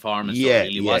Everton performance,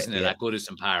 really, wasn't it? At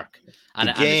Goodison Park. And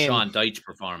a Sean Dyche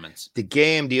performance. The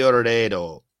game the other day,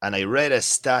 though, and I read a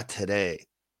stat today,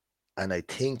 and I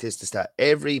think this is the stat.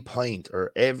 Every point,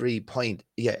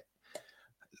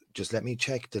 just let me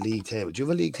check the league table. Do you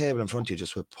have a league table in front of you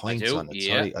just with points on it?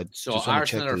 Yeah. Sorry, so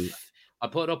Arsenal I'll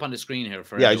put it up on the screen here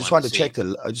for I just want to check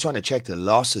the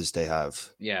losses they have.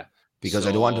 Yeah. Because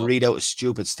I don't want to read out a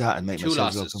stupid stat and make 2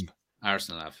 myself losses. look.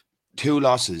 Arsenal have 2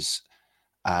 losses.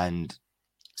 And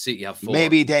City have 4.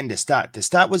 Maybe then the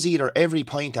stat was either every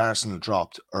point Arsenal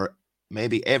dropped, or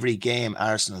maybe every game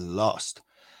Arsenal lost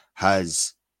I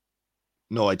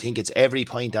think it's every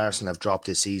point Arsenal have dropped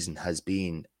this season has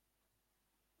been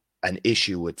an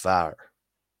issue with VAR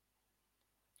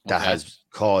that has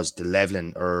caused the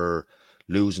levelling or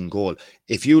losing goal.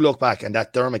 If you look back, and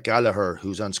that Dermot Gallagher,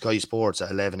 who's on Sky Sports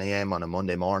at 11 a.m. on a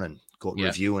Monday morning,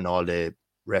 reviewing all the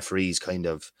referees, kind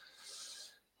of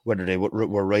whether they were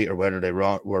right or whether they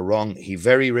were wrong. He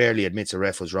very rarely admits a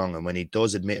ref was wrong. And when he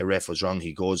does admit a ref was wrong,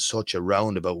 he goes such a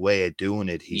roundabout way of doing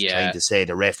it. He's trying to say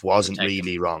the ref wasn't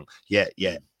really wrong. Yeah.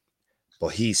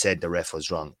 But he said the ref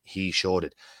was wrong. He showed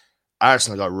it.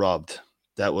 Arsenal got robbed.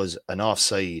 That was an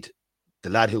offside. The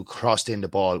lad who crossed in the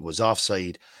ball was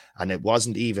offside. And it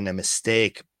wasn't even a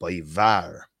mistake by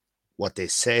VAR. What they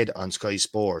said on Sky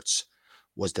Sports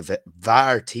was the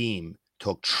VAR team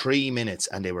took 3 minutes,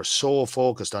 and they were so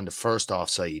focused on the first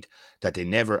offside that they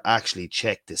never actually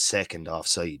checked the second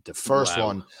offside. The first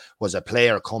one was a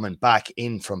player coming back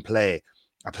in from play,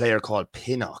 a player called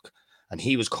Pinnock, and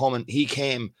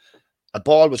a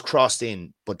ball was crossed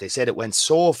in, but they said it went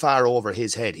so far over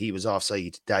his head, he was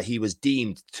offside, that he was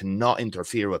deemed to not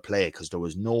interfere with play because there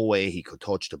was no way he could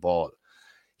touch the ball.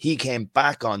 He came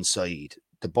back onside,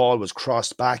 the ball was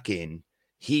crossed back in,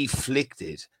 he flicked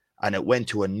it, and it went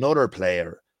to another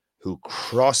player who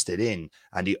crossed it in,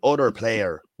 and the other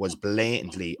player was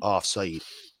blatantly offside.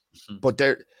 But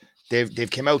they've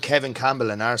come out. Kevin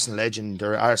Campbell, an Arsenal legend,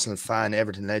 their Arsenal fan,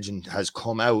 Everton legend, has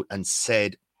come out and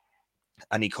said,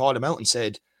 and he called him out and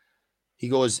said, he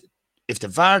goes, if the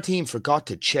VAR team forgot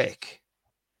to check,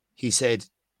 he said,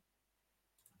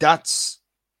 that's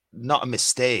not a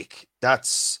mistake.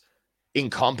 That's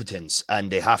incompetence,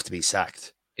 and they have to be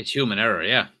sacked. It's human error,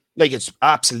 yeah. Like, it's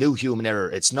absolute human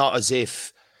error. It's not as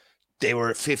if they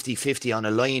were 50-50 on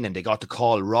a line and they got the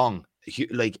call wrong.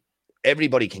 Like,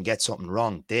 everybody can get something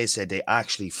wrong. They said they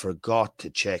actually forgot to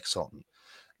check something.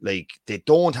 Like, they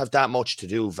don't have that much to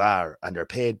do VAR, and they're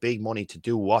paid big money to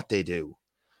do what they do.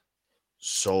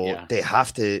 So they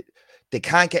have to, they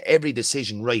can't get every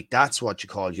decision right. That's what you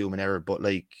call human error. But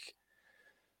like,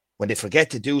 when they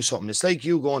forget to do something, it's like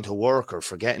you going to work or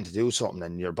forgetting to do something,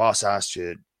 and your boss asks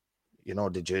you, you know,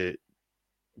 did you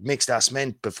mix that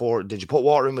cement before? Did you put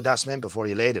water in with that cement before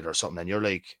you laid it or something? And you're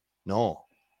like, no.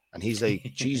 And he's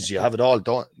like, geez, you have it all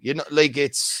done. You know, like,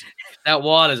 it's that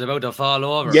wall is about to fall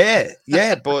over.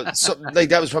 Yeah. But something like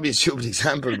that was probably a stupid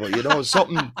example, but you know,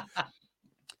 something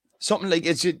like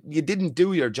it's you didn't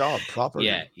do your job properly.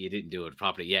 Yeah, you didn't do it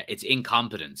properly. Yeah, it's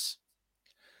incompetence.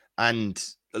 And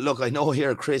look, I know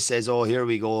here Chris says, "Oh, here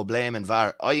we go, blaming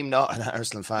VAR." I'm not an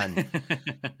Arsenal fan.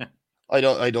 I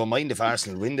don't mind if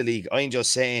Arsenal win the league. I'm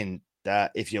just saying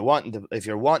that if you're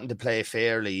wanting to play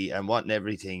fairly and wanting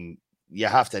everything, you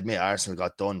have to admit Arsenal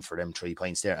got done for them 3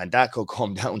 points there, and that could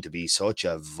come down to be such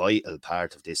a vital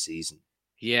part of this season.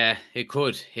 Yeah, it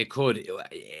could.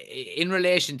 In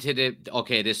relation to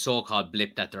this so-called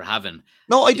blip that they're having.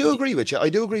 No, I do agree with you. I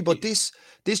do agree, but this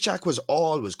Jack was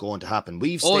always going to happen.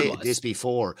 We've stated this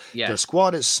before. Yeah. Their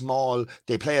squad is small.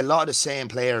 They play a lot of the same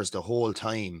players the whole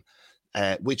time,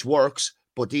 which works.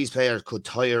 But these players could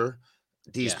tire.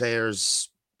 These players.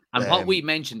 And what we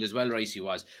mentioned as well, Ricey,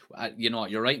 was,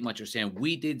 you're right in what you're saying.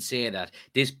 We did say that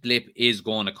this blip is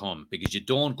going to come because you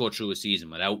don't go through a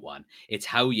season without one. It's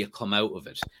how you come out of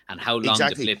it and how long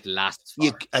the blip lasts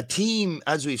for. A team,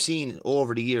 as we've seen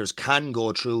over the years, can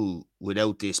go through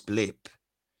without this blip.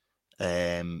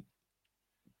 But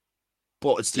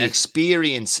it's the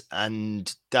experience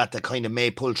and that kind of may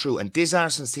pull through. And this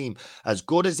Arsenal team, as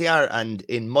good as they are, and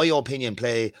in my opinion,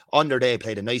 play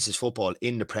the nicest football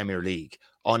in the Premier League.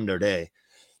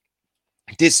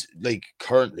 This, like,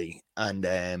 currently,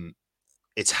 and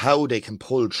it's how they can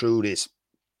pull through this,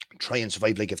 try and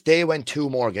survive. Like, if they went 2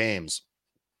 more games,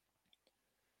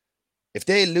 if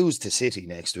they lose to City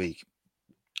next week,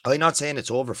 I'm not saying it's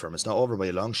over for them. It's not over by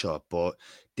a long shot, but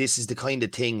this is the kind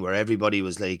of thing where everybody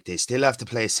was like, they still have to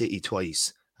play City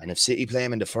twice. And if City play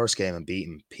them in the first game and beat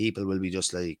them, people will be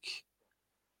just like,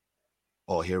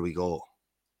 oh, here we go.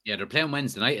 Yeah, they're playing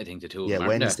Wednesday night, I think, the two of them. Yeah,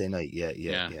 Wednesday night. Yeah.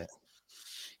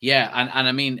 Yeah, and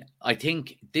I mean, I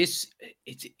think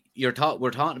we're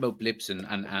talking about blips and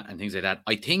things like that.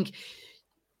 I think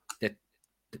that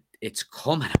it's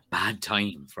come at a bad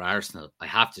time for Arsenal, I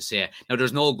have to say. Now,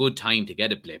 there's no good time to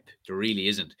get a blip. There really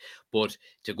isn't. But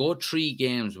to go 3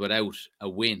 games without a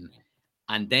win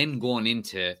and then going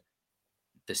into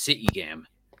the City game,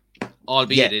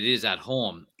 albeit it is at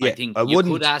home, I think you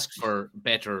could ask for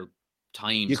better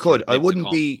times. You could. I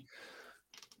wouldn't be.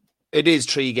 It is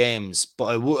 3 games, but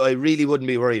I really wouldn't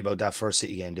be worried about that first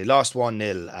City game. They lost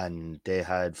 1-0 and they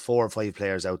had 4 or 5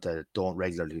 players out that don't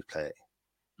regularly play.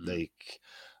 Like,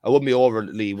 I wouldn't be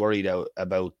overly worried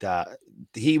about that.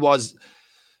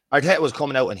 Arteta was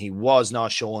coming out and he was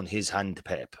not showing his hand to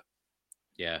Pep.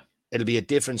 Yeah. It'll be a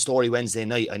different story Wednesday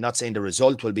night. I'm not saying the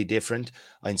result will be different.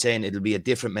 I'm saying it'll be a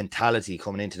different mentality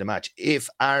coming into the match. If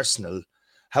Arsenal,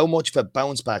 how much of a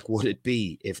bounce back would it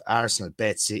be if Arsenal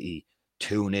bet City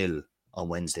 2-0 on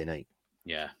Wednesday night?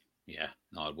 Yeah.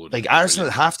 No, it would. Like, Arsenal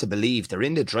have to believe they're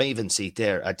in the driving seat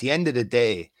there. At the end of the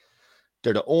day,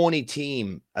 they're the only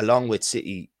team, along with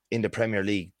City, in the Premier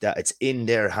League that it's in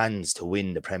their hands to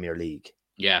win the Premier League.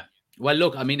 Yeah. Well,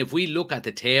 look, I mean, if we look at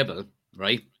the table,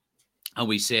 right, and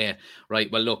we say,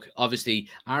 right, well, look, obviously,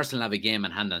 Arsenal have a game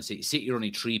in hand on City. City are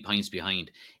only 3 points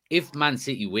behind. If Man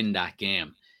City win that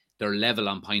game, they're level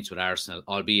on points with Arsenal,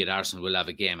 albeit Arsenal will have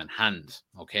a game in hand.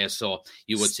 Okay, so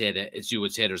you would say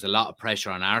there's a lot of pressure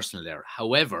on Arsenal there.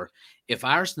 However, if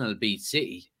Arsenal beat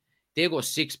City, they go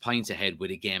 6 points ahead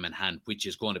with a game in hand, which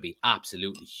is going to be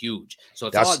absolutely huge. So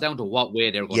it's all down to what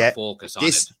way they're going to focus on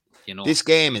it. You know, this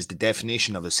game is the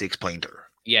definition of a 6-pointer.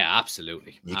 Yeah,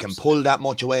 absolutely. You can pull that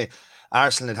much away.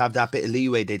 Arsenal would have that bit of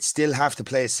leeway. They'd still have to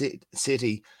play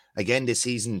City again this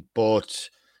season, but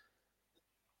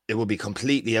it would be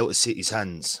completely out of City's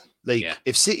hands. Like,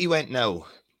 if City went now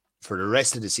for the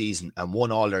rest of the season and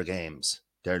won all their games,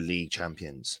 they're league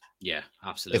champions. Yeah,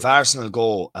 absolutely. If Arsenal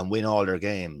go and win all their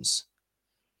games,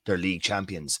 they're league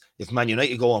champions. If Man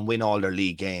United go and win all their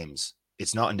league games,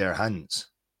 it's not in their hands.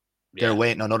 They're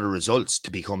waiting on other results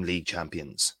to become league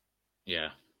champions.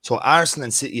 Yeah. So Arsenal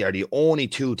and City are the only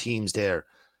 2 teams there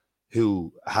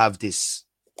who have this,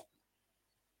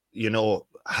 have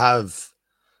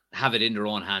it in their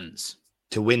own hands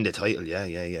to win the title.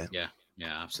 Yeah,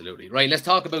 absolutely. Right, let's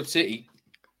talk about City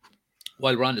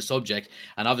while we're on the subject.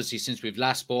 And obviously, since we've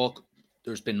last spoke,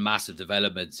 there's been massive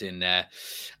developments in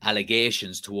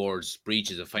allegations towards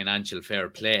breaches of financial fair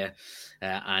play,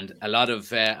 and a lot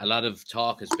of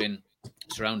talk has been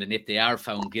surrounding if they are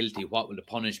found guilty, what will the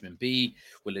punishment be?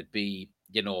 Will it be,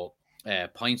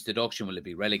 points deduction? Will it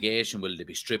be relegation? Will they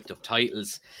be stripped of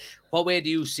titles? What way do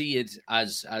you see it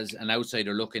as an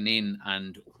outsider looking in,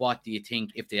 and what do you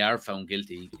think, if they are found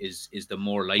guilty, is the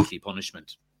more likely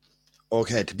punishment?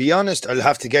 Okay, to be honest, I'll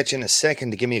have to get you in a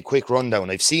second to give me a quick rundown.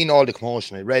 I've seen all the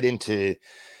commotion. I read into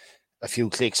a few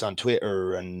clicks on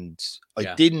Twitter, and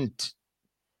I didn't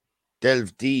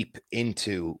delve deep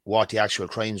into what the actual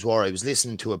crimes were. I was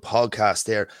listening to a podcast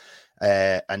there,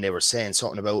 and they were saying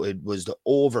something about it was the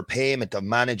overpayment of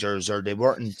managers, or they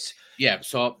weren't. Yeah,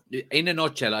 so in a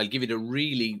nutshell, I'll give you the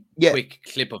really quick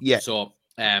clip of it. So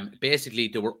basically,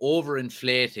 they were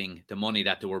overinflating the money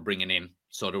that they were bringing in.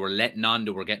 So they were letting on,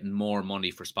 they were getting more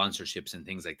money for sponsorships and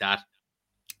things like that.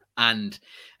 And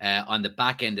on the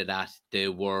back end of that, they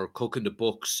were cooking the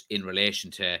books in relation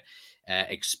to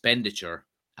expenditure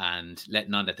and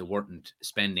letting on that they weren't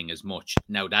spending as much.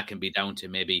 Now, that can be down to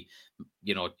maybe,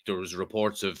 there was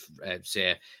reports of,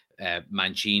 say,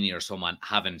 Mancini or someone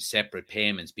having separate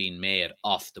payments being made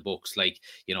off the books, like,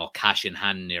 cash in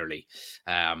hand nearly.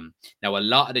 Now, a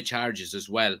lot of the charges as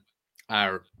well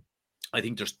are, I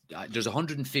think there's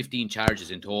 115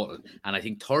 charges in total, and I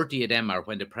think 30 of them are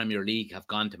when the Premier League have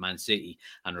gone to Man City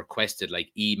and requested like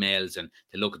emails and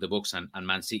to look at the books, and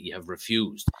Man City have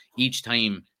refused. Each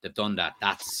time they've done that,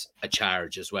 that's a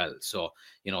charge as well. So,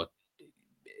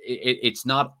 it's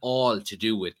not all to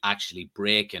do with actually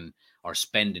breaking or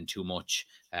spending too much.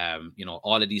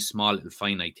 All of these small little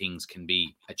finite things can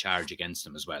be a charge against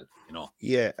them as well.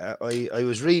 Yeah, I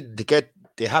was reading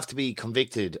they have to be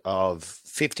convicted of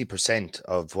 50%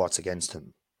 of what's against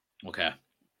them. Okay.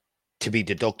 To be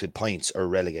deducted points or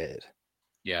relegated.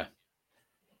 Yeah.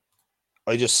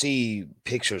 I just see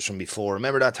pictures from before.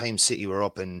 Remember that time City were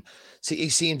up, and City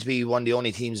seemed to be one of the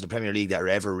only teams in the Premier League that are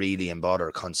ever really in bother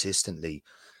consistently.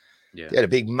 Yeah. They had a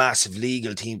big, massive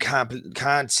legal team.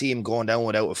 Can't see him going down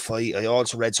without a fight. I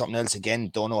also read something else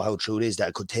again. Don't know how true it is, that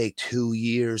it could take 2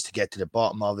 years to get to the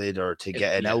bottom of it or to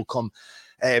get an outcome.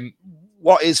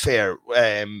 What is fair?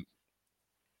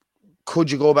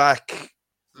 Could you go back?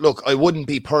 Look, I wouldn't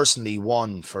be personally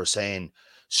one for saying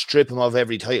strip them of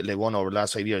every title they won over the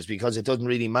last 5 years, because it doesn't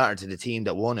really matter to the team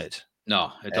that won it.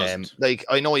 No, it doesn't.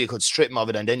 I know you could strip them of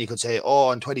it, and then you could say, in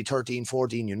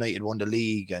 2013-14, United won the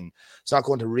league, and it's not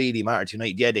going to really matter to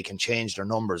United. Yeah, they can change their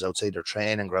numbers outside their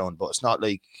training ground, but it's not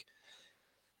like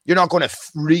you're not going to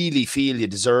really feel you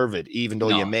deserve it, even though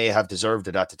you may have deserved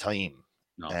it at the time.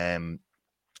 No.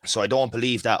 So I don't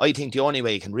believe that. I think the only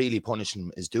way you can really punish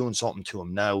him is doing something to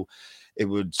him now. It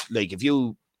would, if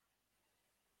you,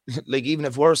 even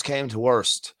if worst came to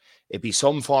worst, it'd be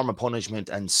some form of punishment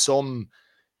and some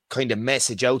kind of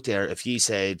message out there. If you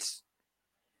said,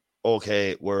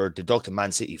 okay, we're deducting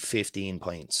Man City 15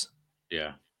 points.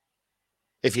 Yeah.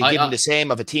 If you give them the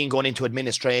same of a team going into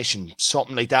administration,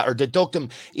 something like that, or deduct them,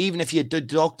 even if you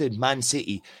deducted Man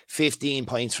City 15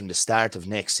 points from the start of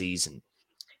next season.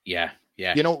 Yeah.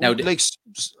 Yeah. Now,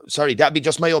 sorry, that'd be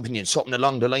just my opinion, something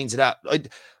along the lines of that.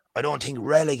 I don't think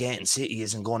relegating City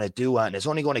isn't going to do that. And it's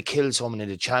only going to kill someone in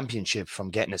the Championship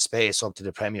from getting a space up to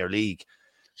the Premier League.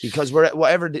 Because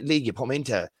whatever the league you put them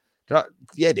into,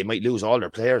 they might lose all their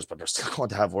players, but they're still going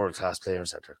to have world-class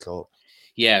players at their club.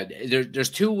 Yeah, there's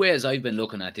two ways I've been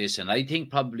looking at this, and I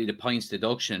think probably the points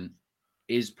deduction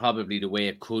is probably the way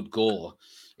it could go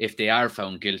if they are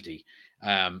found guilty.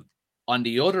 On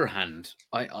the other hand,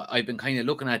 I've been kind of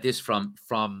looking at this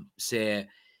from say,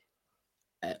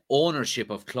 ownership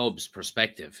of clubs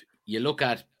perspective. You look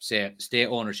at, say, state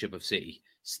ownership of City,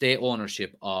 state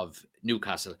ownership of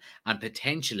Newcastle, and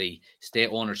potentially state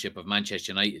ownership of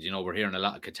Manchester United. We're hearing a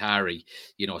lot of Qatari,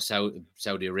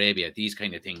 Saudi Arabia, these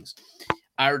kind of things.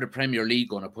 Are the Premier League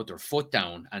going to put their foot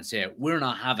down and say, we're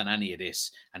not having any of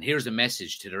this, and here's a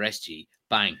message to the rest of you,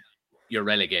 bang, you're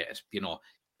relegated?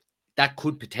 That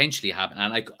could potentially happen,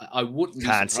 and I wouldn't be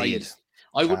surprised.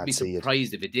 I wouldn't be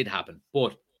surprised if it did happen,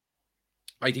 but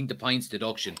I think the points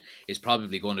deduction is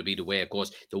probably going to be the way it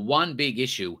goes. The one big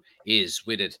issue is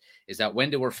with it is that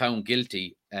when they were found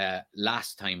guilty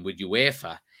last time with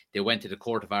UEFA, they went to the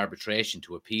Court of Arbitration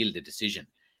to appeal the decision.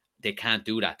 They can't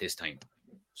do that this time.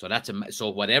 So so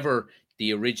whatever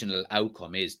the original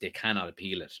outcome is, they cannot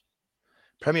appeal it.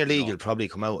 Premier League will probably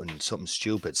come out and something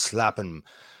stupid, slap him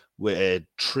with a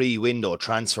 3-window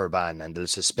transfer ban, and they'll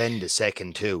suspend the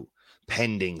second 2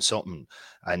 pending something,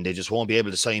 and they just won't be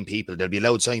able to sign people. They'll be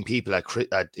allowed to sign people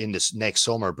in this next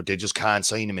summer, but they just can't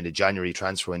sign them in the January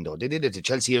transfer window. They did it to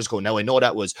Chelsea years ago. Now, I know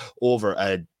that was over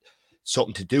a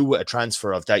something to do with a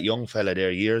transfer of that young fella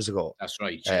there years ago. That's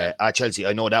right. Yeah. At Chelsea.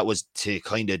 I know that was to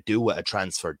kind of do with a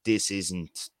transfer. This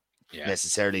isn't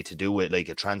necessarily to do with like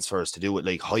a transfer, is to do with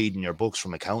like hiding your books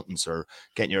from accountants or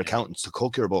getting your accountants to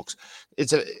cook your books.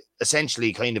 It's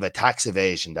essentially kind of a tax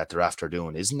evasion that they're after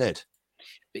doing, isn't it?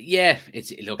 But yeah,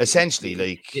 essentially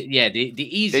like the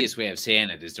easiest way of saying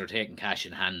it is they're taking cash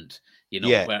in hand,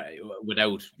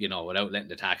 without letting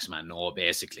the taxman know,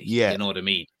 basically. You know what I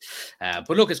mean? But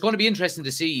look, it's going to be interesting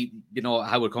to see,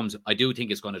 how it comes. I do think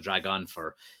it's going to drag on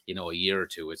for, a year or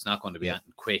two. It's not going to be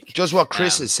quick. Just what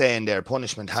Chris is saying there,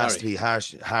 punishment has to be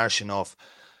harsh enough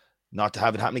not to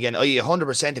have it happen again. I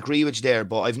 100% agree with you there,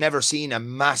 but I've never seen a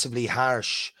massively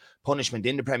harsh punishment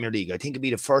in the Premier League. I think it'd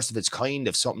be the first of its kind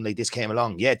if something like this came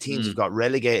along. Yeah, teams have got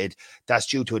relegated. That's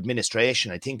due to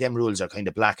administration. I think them rules are kind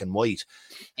of black and white.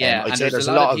 Yeah, I'd say there's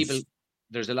a lot of people.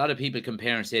 There's a lot of people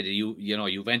compare and say that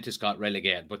Juventus got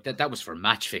relegated, but that was for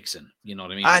match fixing. You know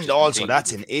what I mean? And also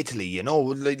that's in Italy.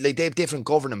 Like they have different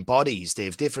governing bodies. They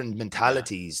have different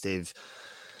mentalities.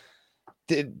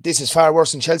 This is far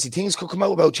worse than Chelsea. Things could come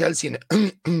out about Chelsea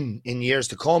in years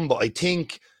to come, but I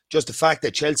think just the fact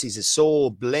that Chelsea's is so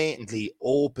blatantly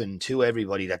open to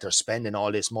everybody that they're spending all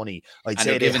this money, I'd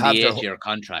say they have their 8-year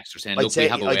contracts. They're saying, look, we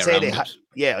have a way around it.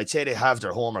 Yeah, I'd say they have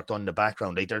their homework done in the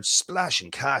background. They're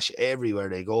splashing cash everywhere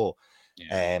they go.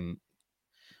 Yeah.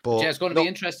 But it's going to be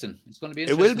interesting. It's going to be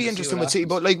interesting. It will be interesting with City.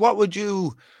 But like, what would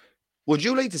you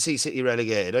like to see City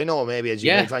relegated? I know maybe as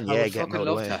you fan, getting out of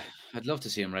the way. I'd love to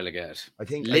see him relegated. I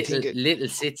think little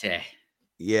City.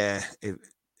 Yeah,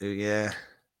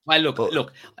 Well,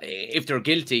 look, if they're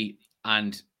guilty,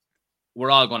 and we're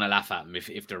all going to laugh at them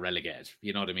if they're relegated,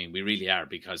 you know what I mean? We really are,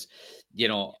 because,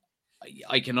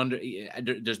 I can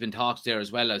there's been talks there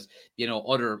as well as,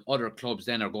 other clubs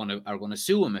then are going to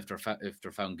sue them if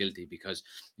they're found guilty, because,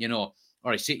 all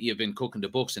right, City have been cooking the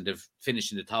books and they've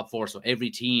finished in the top four. So every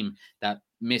team that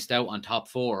missed out on top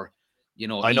four,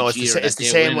 I know it's the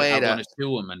same way that going to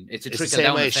sue them, and it's a trickle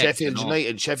down effect.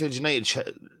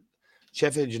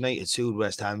 Sheffield United sued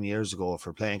West Ham years ago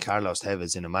for playing Carlos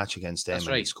Tevez in a match against them.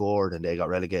 He scored and they got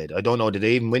relegated. I don't know. Did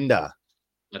they even win that?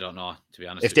 I don't know, to be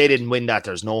honest. If they didn't win that,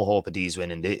 there's no hope of these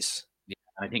winning this. Yeah,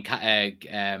 I think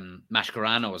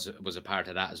Mascherano was a part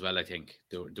of that as well. I think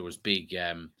there was big,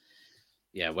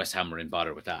 West Ham were in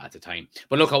bother with that at the time.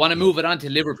 But look, I want to move it on to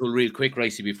Liverpool real quick,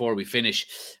 Ricey, before we finish.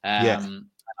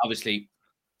 Obviously,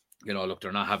 look,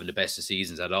 they're not having the best of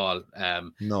seasons at all.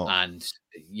 No. And,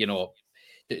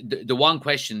 the one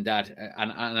question that, and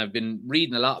I've been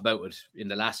reading a lot about it in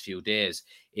the last few days,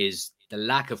 is the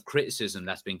lack of criticism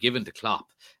that's been given to Klopp.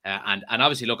 And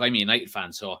obviously, look, I'm a United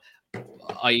fan, so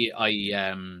I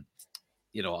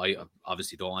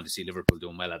obviously don't want to see Liverpool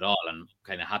doing well at all. I'm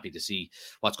kind of happy to see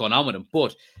what's going on with him.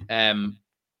 But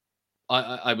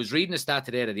I was reading a stat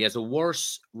today that he has a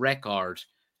worse record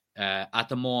at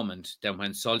the moment than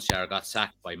when Solskjaer got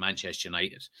sacked by Manchester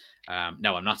United.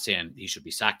 Now, I'm not saying he should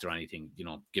be sacked or anything,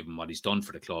 given what he's done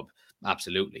for the club.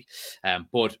 Absolutely.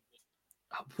 But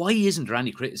why isn't there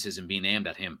any criticism being aimed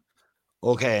at him?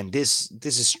 Okay, and this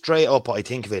is straight up what I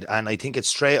think of it. And I think it's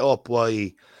straight up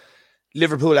why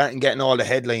Liverpool aren't getting all the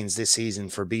headlines this season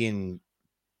for being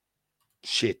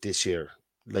shit this year.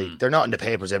 Like, they're not in the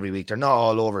papers every week. They're not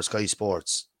all over Sky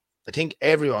Sports. I think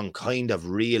everyone kind of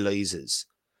realizes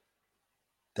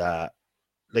that,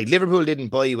 like, Liverpool didn't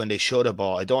buy when they should have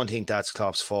bought. I don't think that's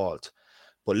Klopp's fault.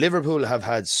 But Liverpool have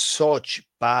had such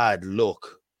bad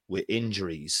luck with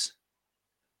injuries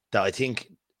that I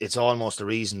think it's almost the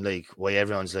reason, like, why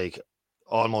everyone's like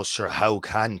almost sure, how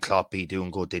can Klopp be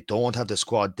doing good? They don't have the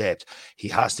squad depth. He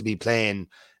has to be playing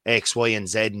X, Y, and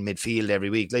Z in midfield every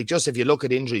week. Like, just if you look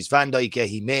at injuries, Van Dijk,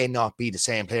 he may not be the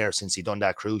same player since he done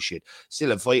that cruise shit.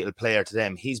 Still a vital player to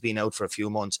them. He's been out for a few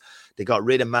months. They got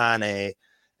rid of Mane.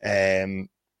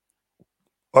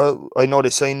 Well, I know they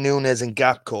signed Nunes and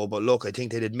Gakpo, but look, I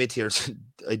think they'd admit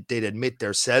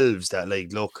themselves that,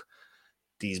 like, look,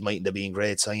 these mightn't have been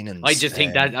great signings. I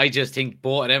just think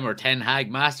both of them are Ten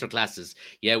Hag masterclasses.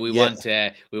 Yeah, we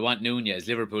want Nunes,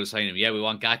 Liverpool sign him. Yeah, we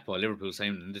want Gakpo, Liverpool sign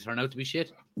him, and they turn out to be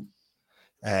shit.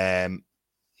 Yeah.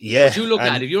 But you look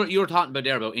at it, if you're talking about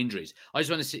there about injuries, I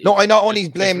just want to see. No, I not only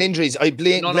blame injuries, I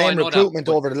blame recruitment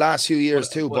over the last few years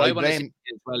too. But I blame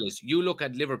as well as you look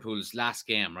at Liverpool's last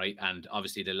game, right? And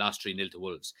obviously they lost 3-0 to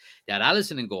Wolves. They had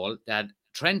Alisson in goal, they had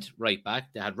Trent right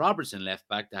back, they had Robertson left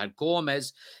back, they had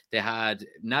Gomez, they had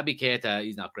Naby Keita,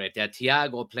 he's not great. They had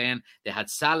Thiago playing, they had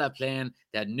Salah playing,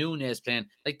 they had Nunes playing.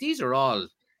 Like, these are all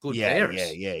good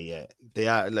players. Yeah. They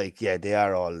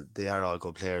are all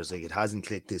good players. Like, it hasn't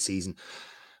clicked this season.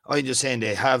 I'm just saying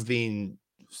they have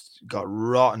got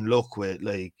rotten luck with,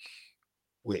 like,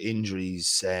 with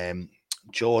injuries.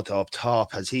 Jota up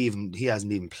top, he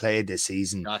hasn't even played this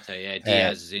season. Jota, yeah,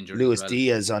 Diaz is injured Luis as well.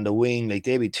 Diaz on the wing, like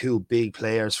they'd be two big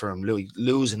players for him.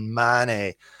 Losing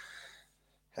Mane.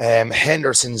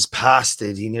 Henderson's past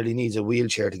it. He nearly needs a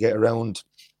wheelchair to get around.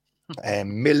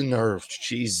 Milner,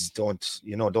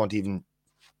 don't even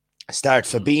start.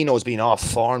 Fabinho's been off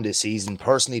form this season.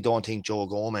 Personally, don't think Joe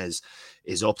Gomez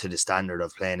is up to the standard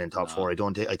of playing in top four.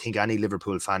 I think any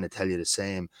Liverpool fan would tell you the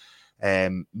same.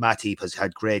 Matip has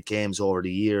had great games over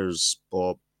the years,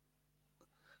 but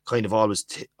kind of always,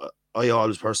 I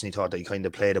always personally thought that he kind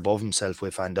of played above himself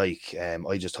with Van Dijk.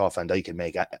 I just thought Van Dijk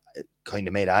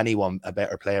could made anyone a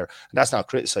better player. And that's not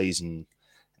criticising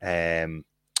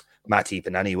Matip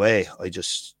in any way. I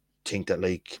just think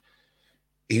that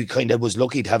he kind of was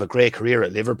lucky to have a great career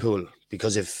at Liverpool,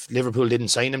 because if Liverpool didn't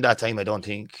sign him that time, I don't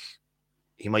think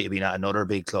he might have been at another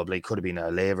big club. Could have been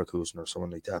at Leverkusen or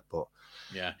something like that. But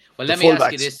yeah, well, let me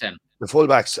ask you this then. The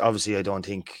fullbacks, obviously, I don't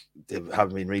think they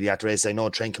haven't been really at race. I know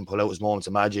Trent can pull out his moments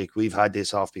of magic. We've had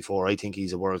this off before. I think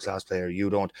he's a world-class player. You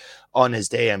don't. On his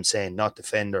day, I'm saying, not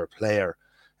defender, player.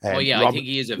 I think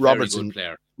he is a very good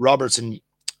player. Robertson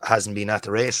hasn't been at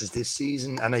the races this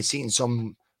season, and I seen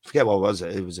some, forget what was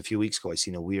it was a few weeks ago, I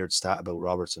seen a weird stat about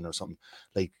Robertson or something,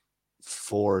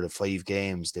 4 of the 5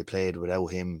 games they played without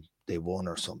him, they won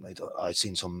or something. I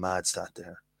seen some mad stat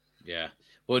there. Yeah.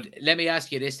 But let me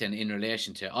ask you this then, in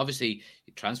relation to, obviously,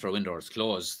 the transfer window is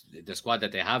closed. The squad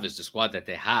that they have is the squad that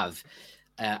they have.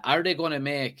 Are they going to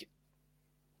make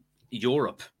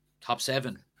Europe top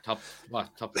 7? Top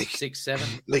 6, 7?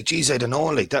 Geez, I don't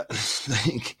know.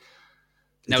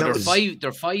 Now,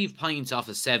 they're 5 points off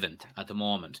of 7th at the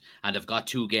moment, and they've got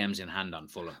 2 games in hand on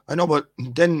Fulham. I know, but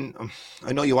then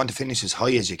I know you want to finish as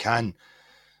high as you can.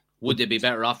 Would they be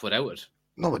better off without it?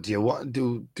 No, but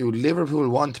do Liverpool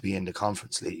want to be in the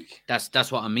Conference League?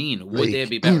 That's what I mean. Would they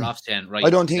be better off saying, right? I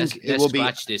don't think it will be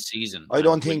this season. I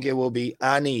don't think it will be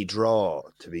any draw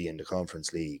to be in the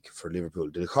Conference League for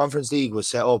Liverpool. The Conference League was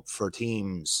set up for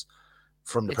teams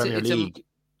from the Premier League.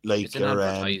 It's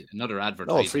another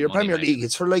advertising. No, for your Premier League,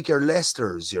 it's for your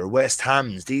Leicesters, your West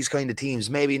Hams, these kind of teams.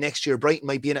 Maybe next year Brighton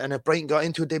might be in it, and if Brighton got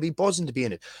into it, they'd be buzzing to be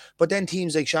in it. But then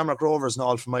teams like Shamrock Rovers and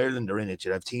all from Ireland are in it.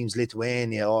 You'd have teams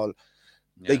Lithuania, all.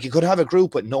 Yeah. You could have a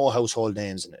group with no household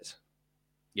names in it.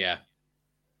 Yeah.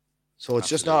 So it's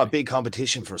just not a big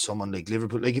competition for someone like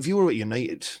Liverpool. If you were with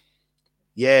United,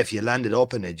 yeah, if you landed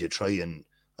up in it, you'd try and,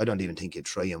 I don't even think you'd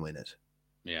try and win it.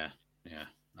 Yeah.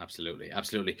 Absolutely. Go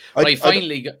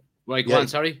on,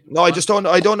 sorry. No,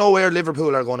 I don't know where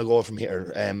Liverpool are going to go from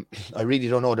here. I really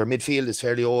don't know. Their midfield is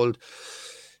fairly old.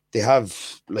 They have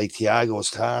Thiago's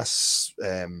class.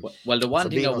 Well, the one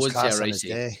thing I would say,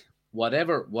 Racey,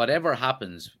 whatever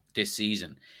happens this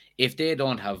season, if they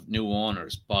don't have new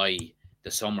owners by the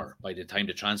summer, by the time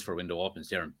the transfer window opens,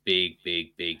 they're in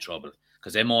big trouble,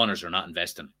 because them owners are not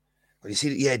investing. Well, you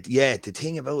see, yeah. The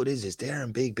thing about it is they're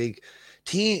in big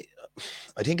team.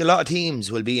 I think a lot of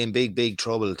teams will be in big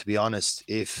trouble, to be honest.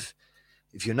 If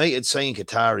United sign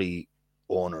Qatari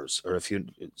owners, or if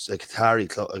Qatari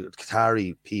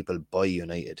people buy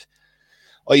United,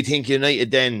 I think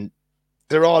United then,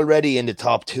 they're already in the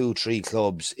top 2-3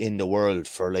 clubs in the world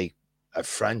for a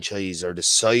franchise or the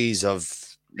size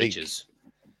of riches.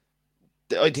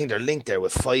 I think they're linked there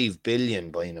with 5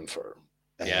 billion buying them for.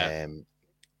 Yeah.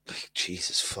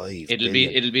 Jesus, 5 billion.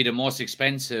 Billion. It'll be the most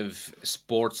expensive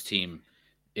sports team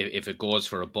if it goes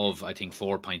for above, I think,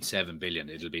 4.7 billion.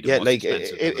 It'll be the most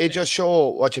expensive. It just show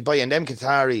what you buy. And them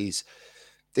Qataris,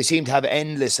 they seem to have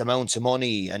endless amounts of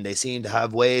money, and they seem to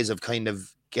have ways of kind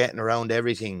of getting around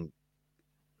everything.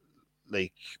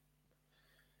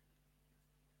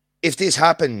 If this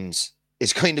happens,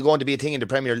 it's kind of going to be a thing in the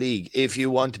Premier League. If you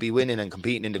want to be winning and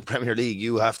competing in the Premier League,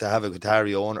 you have to have a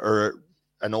Qatari owner, or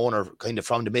an owner kind of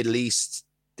from the Middle East.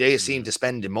 They seem to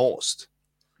spend the most.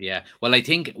 Yeah, well, I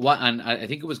think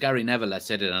it was Gary Neville that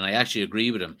said it, and I actually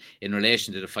agree with him in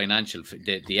relation to the financial,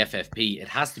 the FFP. It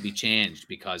has to be changed,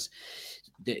 because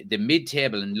the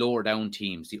mid-table and lower down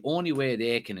teams, the only way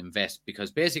they can invest,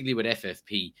 because basically with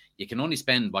FFP, you can only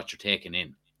spend what you're taking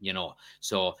in,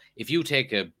 So if you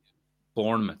take a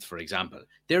Bournemouth, for example,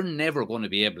 they're never going to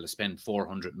be able to spend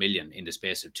 400 million in the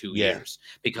space of 2 years,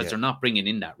 because they're not bringing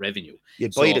in that revenue.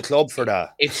 You'd buy the club for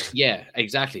that.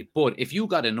 Exactly. But if you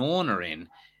got an owner in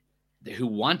who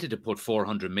wanted to put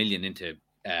 400 million into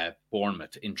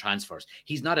Bournemouth in transfers,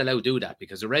 he's not allowed to do that,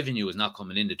 because the revenue is not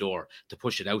coming in the door to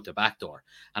push it out the back door.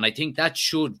 And I think that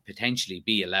should potentially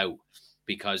be allowed,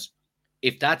 because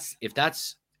if that's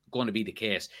going to be the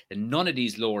case, then none of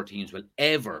these lower teams will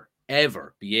ever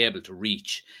be able to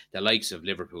reach the likes of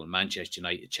Liverpool, Manchester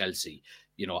United, Chelsea,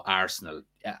 Arsenal,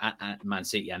 Man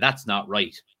City, and that's not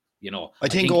right. I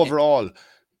think overall,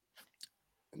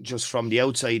 just from the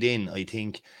outside in, I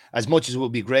think as much as it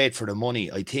would be great for the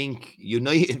money, I think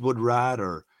United would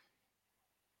rather,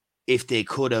 if they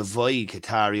could avoid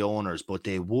Qatari owners, but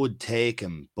they would take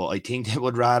him. But I think they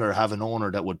would rather have an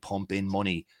owner that would pump in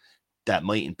money that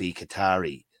mightn't be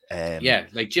Qatari.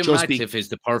 Like Jim Ratcliffe is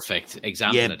the perfect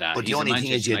example of that. But the only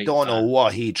thing is you don't know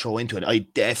what he'd throw into it. I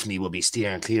definitely would be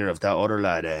steering clear of that other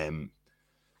lad.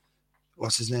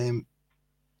 What's his name?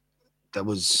 That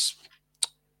was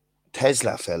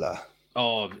Tesla fella.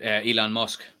 Oh, Elon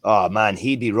Musk. Oh, man,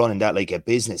 he'd be running that like a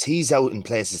business. He's out in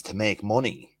places to make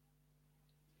money.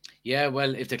 Yeah,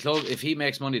 well, if he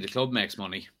makes money, the club makes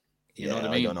money. You know what I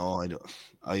mean? I don't know.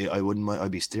 I wouldn't mind.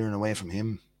 I'd be steering away from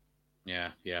him.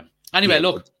 Yeah. Anyway,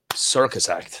 look. Circus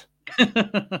act.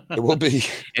 It would be.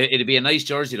 It'd be a nice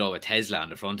jersey, though, with Tesla on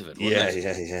the front of it. Yeah.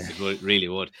 It really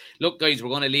would. Look, guys, we're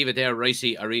going to leave it there.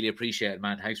 Ricey, I really appreciate it,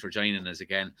 man. Thanks for joining us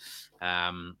again.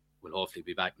 We'll hopefully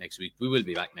be back next week. We will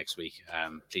be back next week,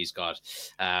 please God.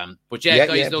 But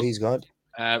guys, look, please God.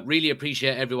 Really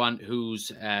appreciate everyone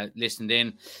who's listened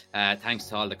in. Thanks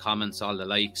to all the comments, all the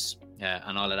likes,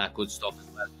 and all of that good stuff as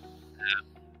well.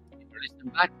 If you're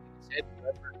listening back,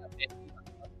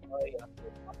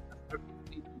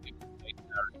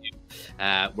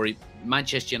 we're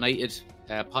Manchester United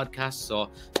podcast,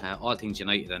 so all things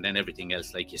United and then everything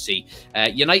else, like you see.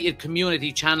 United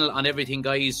community channel on everything,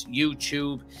 guys.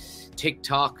 YouTube,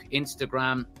 TikTok,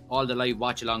 Instagram, all the live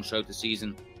watch along throughout the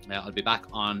season. I'll be back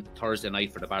on Thursday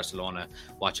night for the Barcelona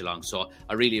watch along, so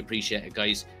I really appreciate it,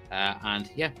 guys. And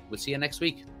we'll see you next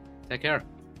week. Take care.